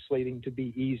legislating to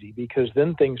be easy, because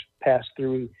then things pass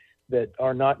through that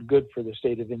are not good for the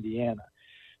state of Indiana.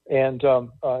 And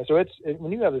so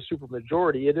when you have a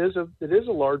supermajority, it is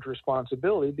a large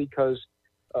responsibility, because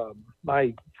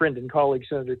my friend and colleague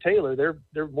Senator Taylor,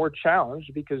 they're more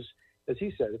challenged because, as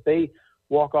he said, if they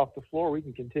walk off the floor, we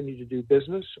can continue to do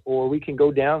business, or we can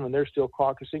go down when they're still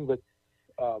caucusing. But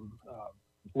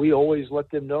we always let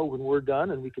them know when we're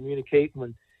done, and we communicate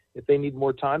if they need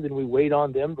more time, then we wait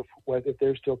on them if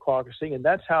they're still caucusing. And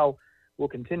that's how we'll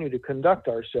continue to conduct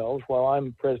ourselves while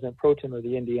I'm President Pro Tem of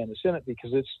the Indiana Senate,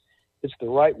 because it's the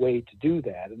right way to do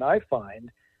that. And I find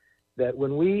that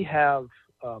when we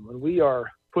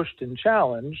are pushed and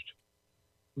challenged,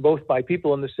 both by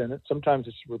people in the Senate, sometimes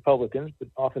it's Republicans, but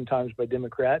oftentimes by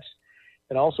Democrats,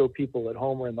 and also people at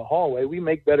home or in the hallway, we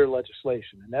make better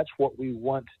legislation. And that's what we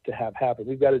want to have happen.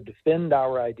 We've got to defend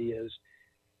our ideas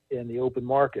in the open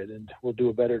market, and we'll do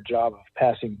a better job of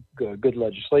passing good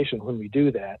legislation when we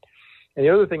do that. And the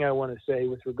other thing I want to say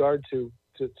with regard to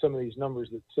some of these numbers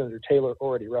that Senator Taylor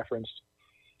already referenced,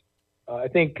 I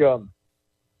think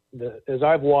as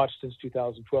I've watched since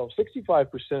 2012,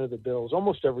 65% of the bills,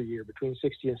 almost every year, between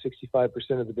 60 and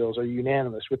 65% of the bills are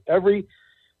unanimous, with every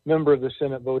member of the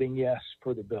Senate voting yes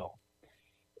for the bill.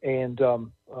 And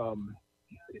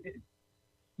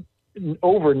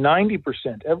over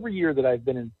 90%, every year that I've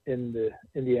been in the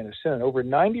Indiana Senate, over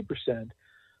 90%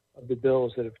 of the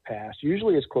bills that have passed,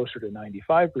 usually it's closer to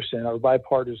 95%, are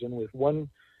bipartisan, with one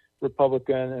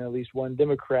Republican and at least one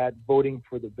Democrat voting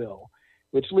for the bill,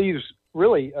 which leaves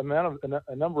really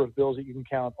a number of bills that you can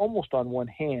count almost on one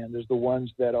hand as the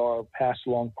ones that are passed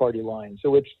along party lines.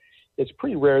 So it's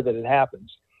pretty rare that it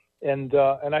happens. And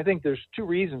I think there's two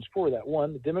reasons for that.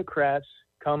 One, the Democrats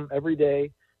come every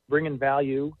day bringing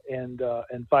value and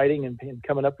fighting and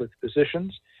coming up with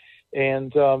positions.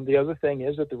 And the other thing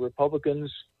is that the Republicans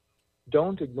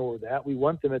don't ignore that. We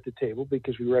want them at the table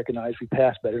because we recognize we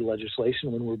pass better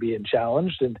legislation when we're being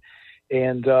challenged.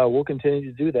 And we'll continue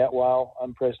to do that while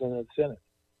I'm president of the Senate.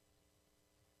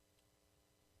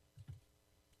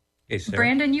 Hey, Sarah.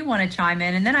 Brandon, you want to chime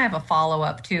in, and then I have a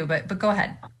follow-up too, but go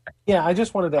ahead. Yeah, I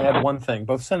just wanted to add one thing.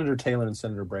 Both Senator Taylor and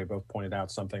Senator Bray both pointed out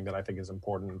something that I think is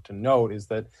important to note, is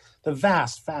that the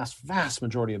vast, vast, vast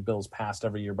majority of bills passed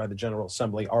every year by the General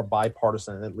Assembly are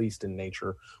bipartisan, at least in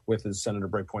nature, with, as Senator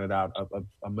Bray pointed out,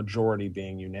 a majority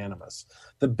being unanimous.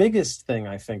 The biggest thing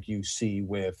I think you see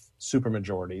with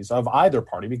supermajorities of either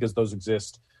party, because those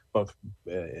exist both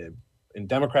in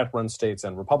Democrat-run states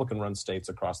and Republican-run states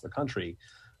across the country,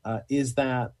 is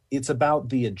that it's about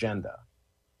the agenda.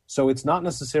 So it's not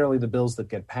necessarily the bills that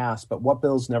get passed, but what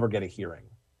bills never get a hearing.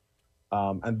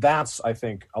 And that's, I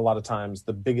think, a lot of times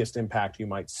the biggest impact you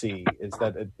might see is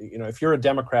that, if you're a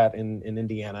Democrat in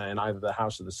Indiana in either the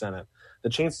House or the Senate, the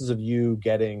chances of you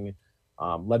getting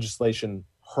legislation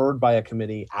heard by a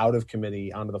committee, out of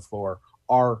committee, onto the floor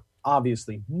are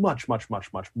obviously much, much,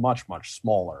 much, much, much, much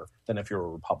smaller than if you're a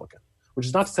Republican. Which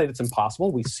is not to say it's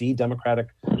impossible. We see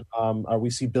we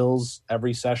see bills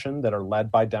every session that are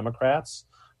led by Democrats,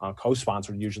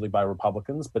 co-sponsored usually by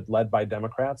Republicans, but led by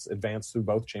Democrats, advanced through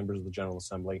both chambers of the General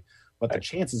Assembly. but the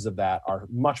chances of that are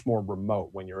much more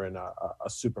remote when you're in a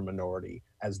super minority,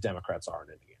 as Democrats are in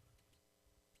Indiana.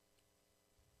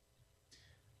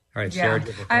 All right, Sarah.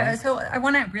 Yeah. So I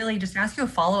want to really just ask you a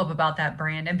follow-up about that,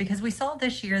 Brandon, because we saw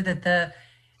this year that the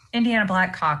Indiana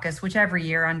Black Caucus, which every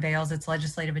year unveils its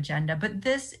legislative agenda, but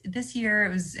this year, it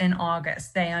was in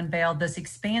August, they unveiled this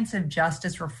expansive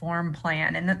justice reform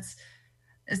plan, and that's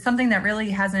something that really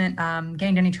hasn't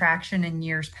gained any traction in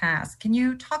years past. Can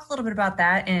you talk a little bit about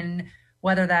that and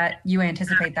whether that you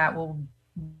anticipate that will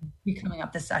be coming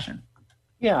up this session?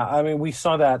 Yeah, I mean, we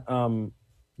saw that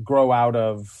grow out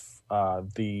of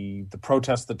the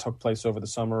protests that took place over the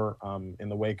summer in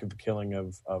the wake of the killing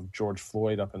of George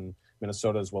Floyd up in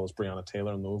Minnesota, as well as Breonna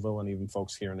Taylor in Louisville, and even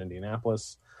folks here in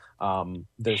Indianapolis.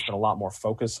 There's been a lot more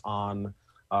focus on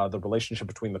the relationship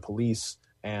between the police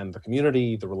and the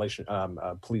community,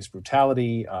 the police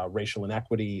brutality, racial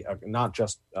inequity, not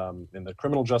just in the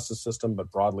criminal justice system, but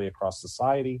broadly across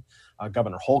society.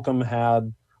 Governor Holcomb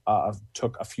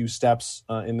took a few steps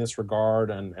in this regard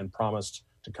and promised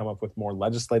to come up with more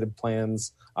legislative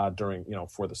plans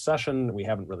for the session. We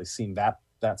haven't really seen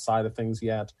that side of things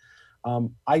yet.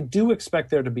 I do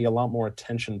expect there to be a lot more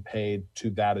attention paid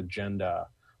to that agenda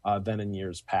than in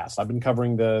years past. I've been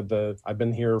covering I've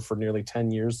been here for nearly 10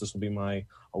 years. This will be my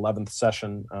 11th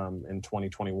session in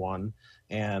 2021.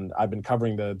 And I've been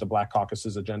covering the Black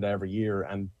Caucus's agenda every year,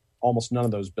 and almost none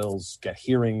of those bills get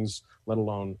hearings, let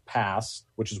alone pass,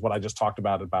 which is what I just talked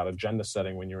about agenda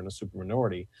setting when you're in a super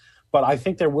minority. But I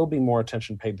think there will be more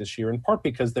attention paid this year, in part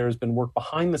because there has been work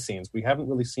behind the scenes. We haven't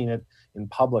really seen it in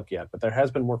public yet, but there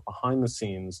has been work behind the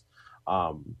scenes.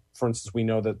 For instance, we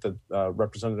know that the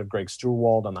Representative Greg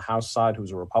Stewart on the House side,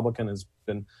 who's a Republican, has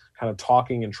been kind of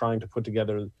talking and trying to put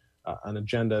together an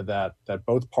agenda that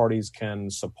both parties can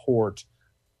support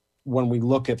when we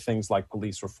look at things like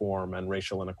police reform and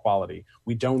racial inequality.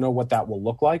 We don't know what that will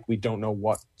look like. We don't know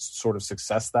what sort of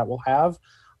success that will have.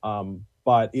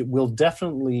 But it will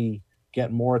definitely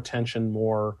get more attention,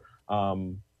 more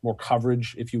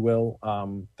coverage, if you will,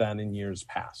 than in years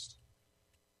past.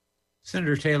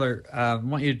 Senator Taylor, I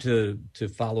want you to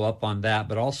follow up on that,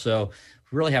 but also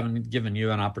really haven't given you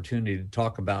an opportunity to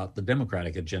talk about the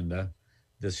Democratic agenda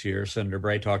this year. Senator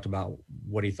Bray talked about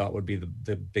what he thought would be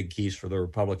the big keys for the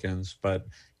Republicans, but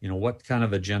what kind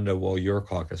of agenda will your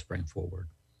caucus bring forward?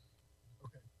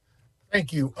 Okay.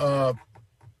 Thank you.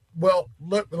 Well,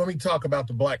 let me talk about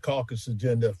the Black Caucus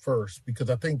agenda first, because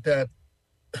I think that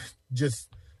just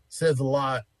says a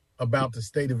lot about the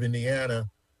state of Indiana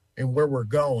and where we're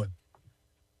going.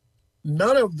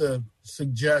 None of the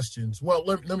suggestions, well,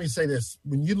 let me say this.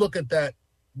 When you look at that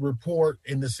report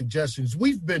and the suggestions,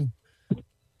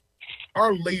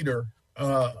 our leader,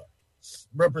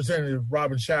 Representative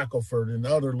Robin Shackelford, and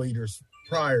other leaders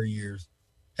prior years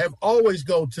have always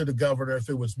go to the governor. If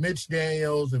it was Mitch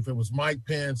Daniels, if it was Mike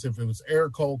Pence, if it was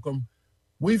Eric Holcomb,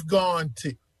 we've gone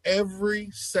to every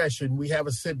session. We have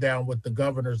a sit down with the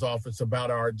governor's office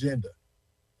about our agenda.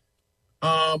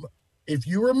 If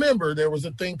you remember, there was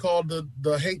a thing called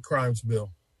the hate crimes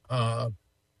bill.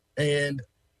 And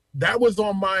that was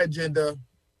on my agenda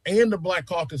and the Black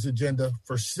Caucus agenda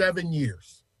for 7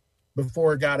 years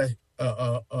before it got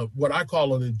a what I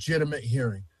call a legitimate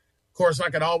hearing. Of course, I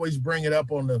could always bring it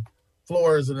up on the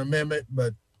floor as an amendment,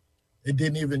 but it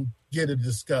didn't even get a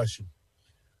discussion.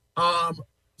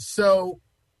 So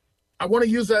I want to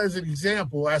use that as an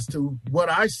example as to what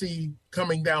I see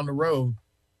coming down the road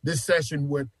this session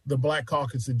with the Black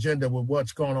Caucus agenda, with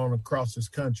what's going on across this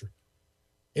country.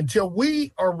 Until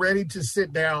we are ready to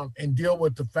sit down and deal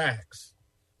with the facts,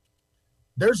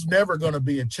 there's never going to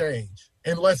be a change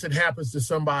unless it happens to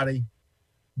somebody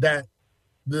that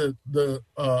the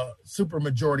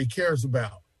supermajority cares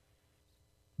about.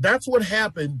 That's what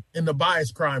happened in the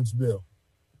bias crimes bill.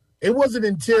 It wasn't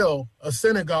until a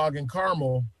synagogue in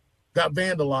Carmel got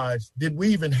vandalized did we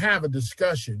even have a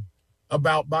discussion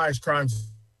about bias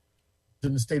crimes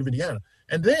in the state of Indiana.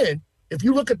 And then if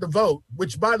you look at the vote,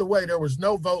 which, by the way, there was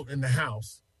no vote in the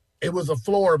House. It was a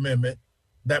floor amendment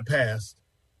that passed.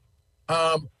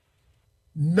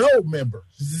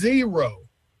 Zero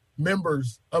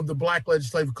members of the Black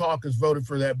Legislative Caucus voted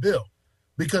for that bill,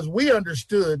 because we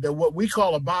understood that what we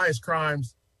call a bias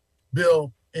crimes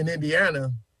bill in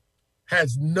Indiana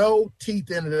has no teeth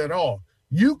in it at all.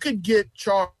 You could get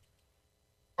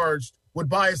charged with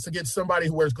bias against somebody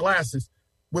who wears glasses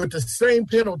with the same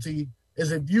penalty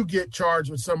as if you get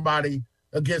charged with somebody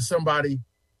against somebody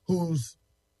who's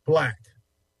Black.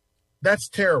 That's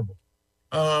terrible.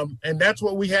 And that's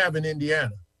what we have in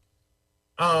Indiana.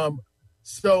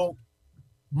 So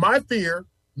my fear,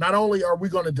 not only are we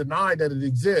going to deny that it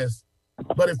exists,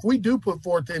 But if we do put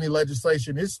forth any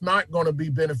legislation, it's not going to be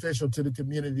beneficial to the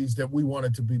communities that we want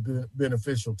it to be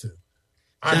beneficial to.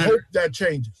 I hope that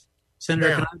changes.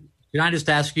 Senator, can I just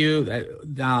ask you,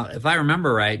 now, if I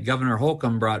remember right, Governor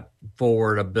Holcomb brought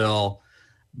forward a bill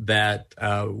that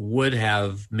would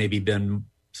have maybe been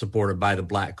supported by the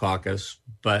Black Caucus,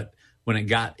 but when it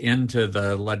got into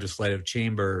the legislative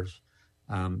chambers,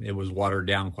 it was watered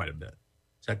down quite a bit.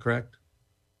 Is that correct?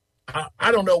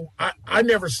 I don't know. I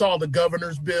never saw the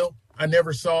governor's bill. I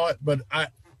never saw it, but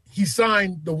he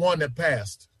signed the one that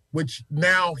passed, which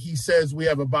now he says we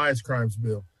have a bias crimes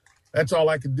bill. That's all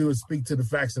I can do is speak to the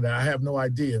facts of that. I have no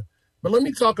idea. But let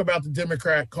me talk about the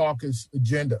Democrat caucus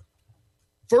agenda.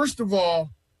 First of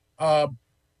all,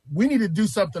 we need to do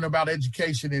something about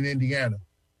education in Indiana.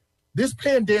 This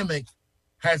pandemic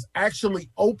has actually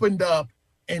opened up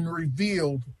and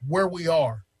revealed where we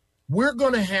are. We're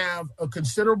going to have a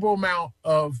considerable amount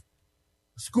of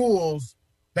schools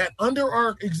that under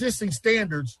our existing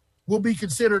standards will be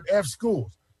considered F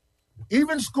schools.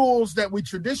 Even schools that we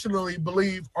traditionally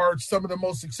believe are some of the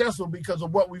most successful because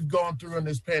of what we've gone through in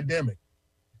this pandemic.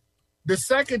 The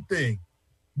second thing,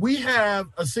 we have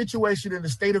a situation in the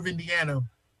state of Indiana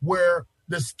where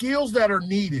the skills that are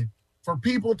needed for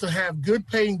people to have good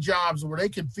paying jobs where they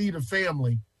can feed a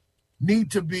family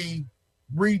need to be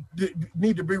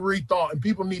rethought, and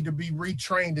people need to be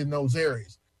retrained in those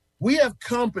areas. We have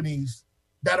companies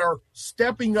that are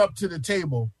stepping up to the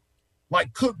table,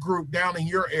 like Cook Group down in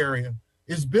your area,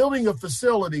 is building a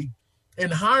facility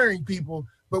and hiring people.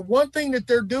 But one thing that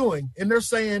they're doing, and they're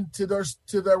saying to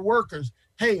their workers,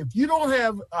 hey, if you don't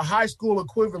have a high school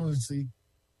equivalency,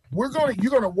 you're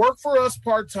going to work for us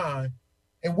part-time,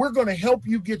 and we're going to help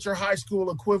you get your high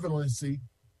school equivalency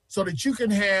so that you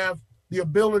can have the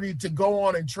ability to go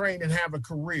on and train and have a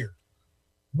career.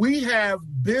 We have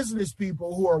business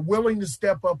people who are willing to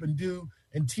step up and do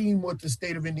and team with the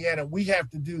state of Indiana. We have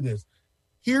to do this.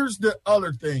 Here's the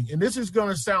other thing, and this is going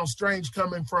to sound strange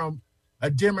coming from a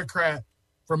Democrat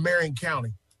from Marion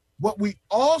County. What we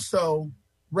also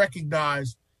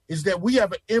recognize is that we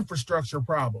have an infrastructure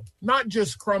problem, not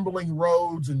just crumbling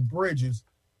roads and bridges,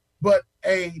 but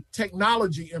a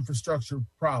technology infrastructure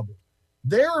problem.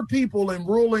 There are people in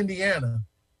rural Indiana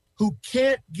who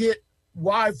can't get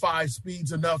Wi-Fi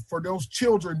speeds enough for those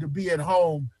children to be at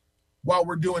home while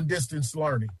we're doing distance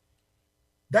learning.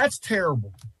 That's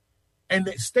terrible. And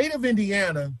the state of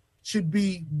Indiana should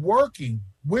be working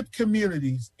with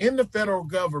communities in the federal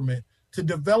government to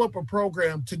develop a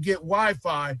program to get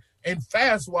Wi-Fi and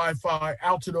fast Wi-Fi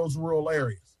out to those rural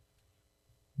areas.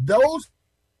 Those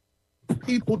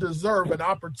people deserve an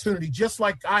opportunity, just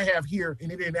like I have here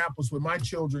in Indianapolis with my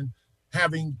children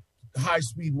having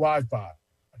high-speed Wi-Fi.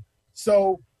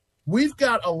 So we've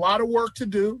got a lot of work to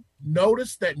do.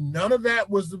 Notice that none of that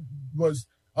was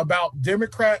about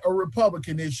Democrat or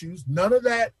Republican issues. None of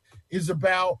that is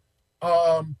about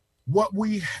what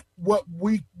we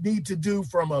need to do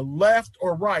from a left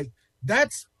or right.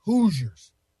 That's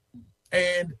Hoosiers.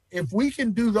 And if we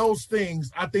can do those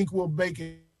things, I think we'll make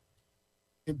it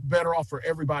better off for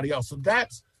everybody else. So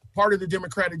that's part of the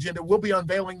Democrat agenda. We'll be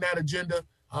unveiling that agenda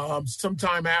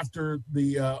sometime after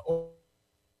the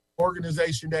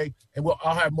organization day, and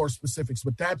I'll have more specifics,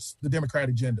 but that's the Democrat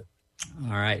agenda.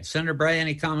 All right. Senator Bray,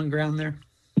 any common ground there?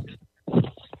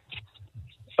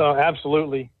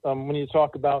 Absolutely. When you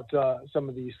talk about some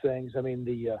of these things, I mean,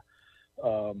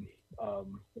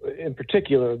 in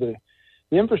particular, the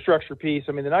infrastructure piece,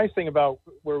 I mean, the nice thing about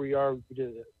where we are, we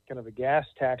did kind of a gas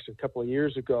tax a couple of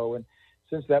years ago, and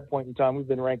since that point in time, we've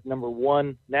been ranked number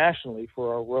one nationally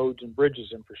for our roads and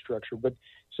bridges infrastructure. But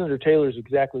Senator Taylor is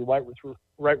exactly right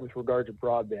with regard to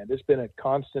broadband. It's been a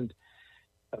constant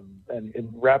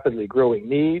and rapidly growing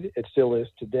need. It still is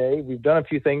today. We've done a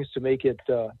few things to make it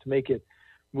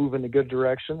move in a good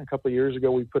direction. A couple of years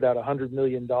ago, we put out $100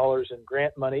 million in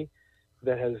grant money.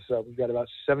 That has we've got about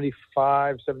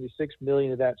 76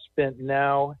 million of that spent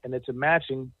now, and it's a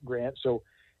matching grant, so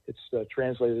it's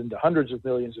translated into hundreds of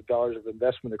millions of dollars of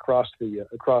investment across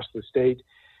the state.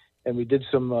 And we did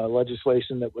some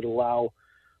legislation that would allow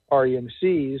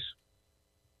REMCs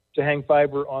to hang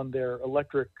fiber on their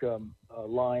electric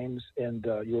lines, and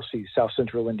you'll see South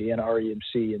Central Indiana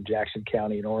REMC in Jackson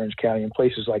County and Orange County and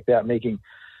places like that making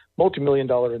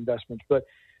multi-million-dollar investments. But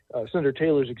Senator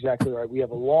Taylor's exactly right. We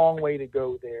have a long way to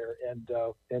go there, and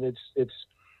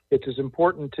it's as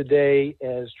important today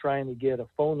as trying to get a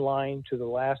phone line to the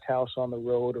last house on the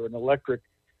road or an electric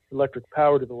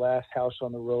power to the last house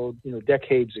on the road,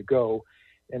 decades ago.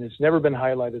 And it's never been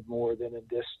highlighted more than in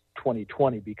this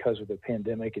 2020 because of the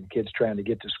pandemic and kids trying to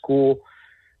get to school.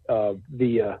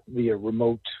 via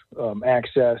remote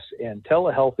access and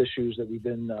telehealth issues that we've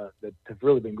been that have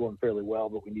really been going fairly well,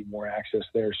 but we need more access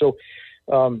there. So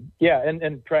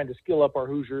and trying to skill up our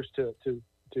Hoosiers to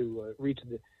reach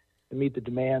and meet the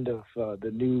demand of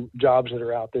the new jobs that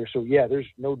are out there. So there's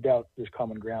no doubt there's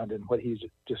common ground in what he's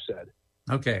just said.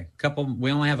 Okay,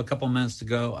 we only have a couple minutes to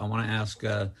go. I want to ask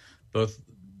both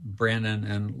Brandon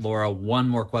and Laura one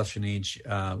more question each.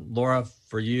 Laura,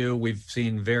 for you, we've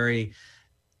seen very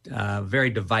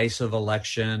divisive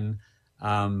election.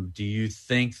 Do you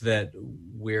think that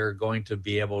we're going to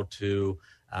be able to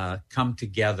come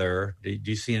together? Do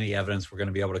you see any evidence we're going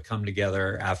to be able to come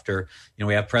together after,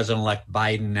 we have President-elect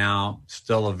Biden now,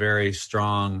 still a very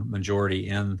strong majority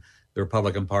in the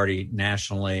Republican Party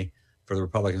nationally, for the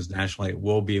Republicans nationally?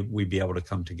 Will we be able to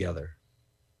come together?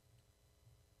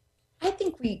 I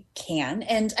think we can.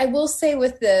 And I will say,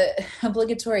 with the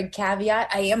obligatory caveat,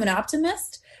 I am an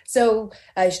optimist. So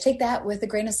I should take that with a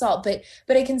grain of salt.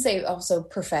 But I can say also,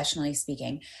 professionally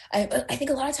speaking, I think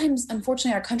a lot of times,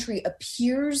 unfortunately, our country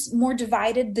appears more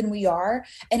divided than we are.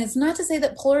 And it's not to say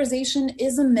that polarization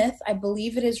is a myth. I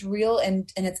believe it is real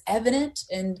and it's evident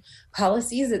in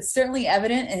policies. It's certainly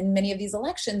evident in many of these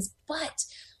elections. But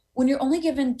when you're only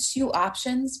given two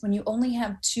options, when you only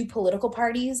have two political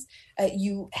parties,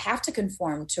 you have to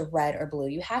conform to red or blue.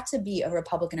 You have to be a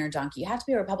Republican or a donkey. You have to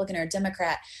be a Republican or a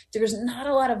Democrat. There's not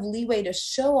a lot of leeway to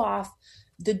show off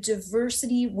the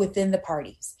diversity within the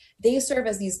parties. They serve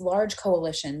as these large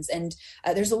coalitions, and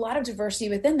there's a lot of diversity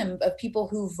within them of people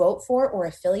who vote for or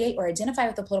affiliate or identify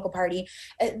with the political party,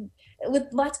 with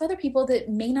lots of other people that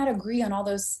may not agree on all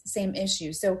those same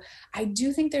issues. So I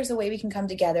do think there's a way we can come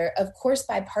together. Of course,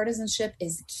 bipartisanship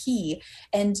is key.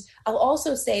 And I'll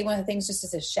also say one of the things, just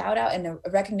as a shout out and a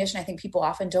recognition I think people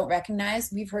often don't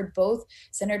recognize, we've heard both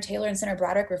Senator Taylor and Senator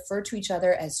Broderick refer to each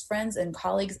other as friends and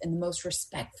colleagues in the most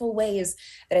respectful ways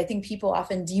that I think people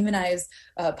often demonize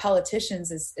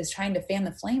politicians as trying to fan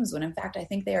the flames, when in fact I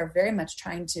think they are very much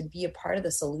trying to be a part of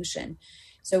the solution.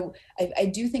 So I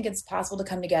do think it's possible to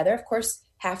come together. Of course,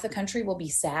 half the country will be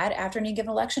sad after any given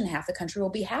election. Half the country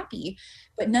will be happy.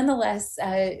 But nonetheless,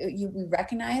 we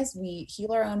recognize, we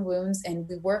heal our own wounds, and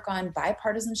we work on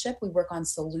bipartisanship. We work on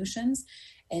solutions.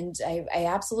 And I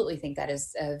absolutely think that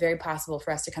is very possible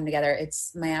for us to come together.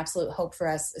 It's my absolute hope for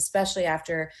us, especially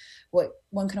after what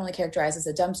one can only characterize as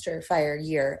a dumpster fire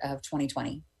year of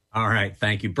 2020. All right.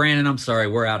 Thank you. Brandon, I'm sorry,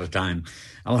 we're out of time.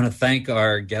 I want to thank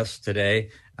our guests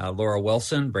today, Laura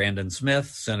Wilson, Brandon Smith,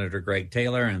 Senator Greg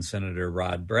Taylor, and Senator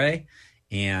Rod Bray.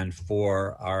 And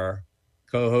for our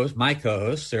co-host, my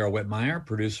co-host, Sarah Whitmire,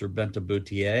 producer Benta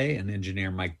Boutier, and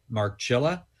engineer Mark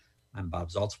Chilla, I'm Bob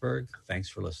Zaltsberg. Thanks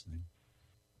for listening.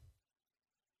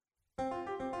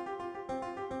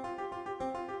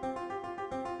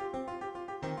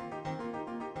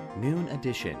 Noon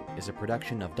Edition is a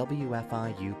production of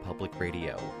WFIU Public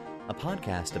Radio. A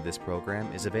podcast of this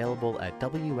program is available at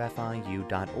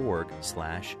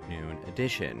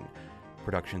wfiu.org/noonedition.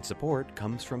 Production support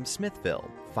comes from Smithville,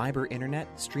 fiber internet,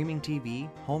 streaming TV,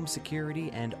 home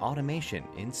security, and automation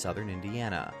in southern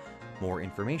Indiana. More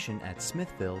information at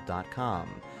smithville.com.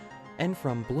 And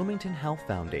from Bloomington Health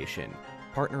Foundation,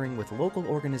 partnering with local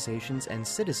organizations and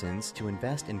citizens to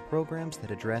invest in programs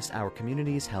that address our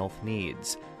community's health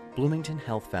needs. Bloomington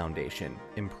Health Foundation,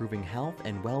 improving health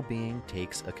and well-being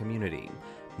takes a community.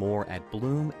 More at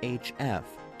bloomhf.org.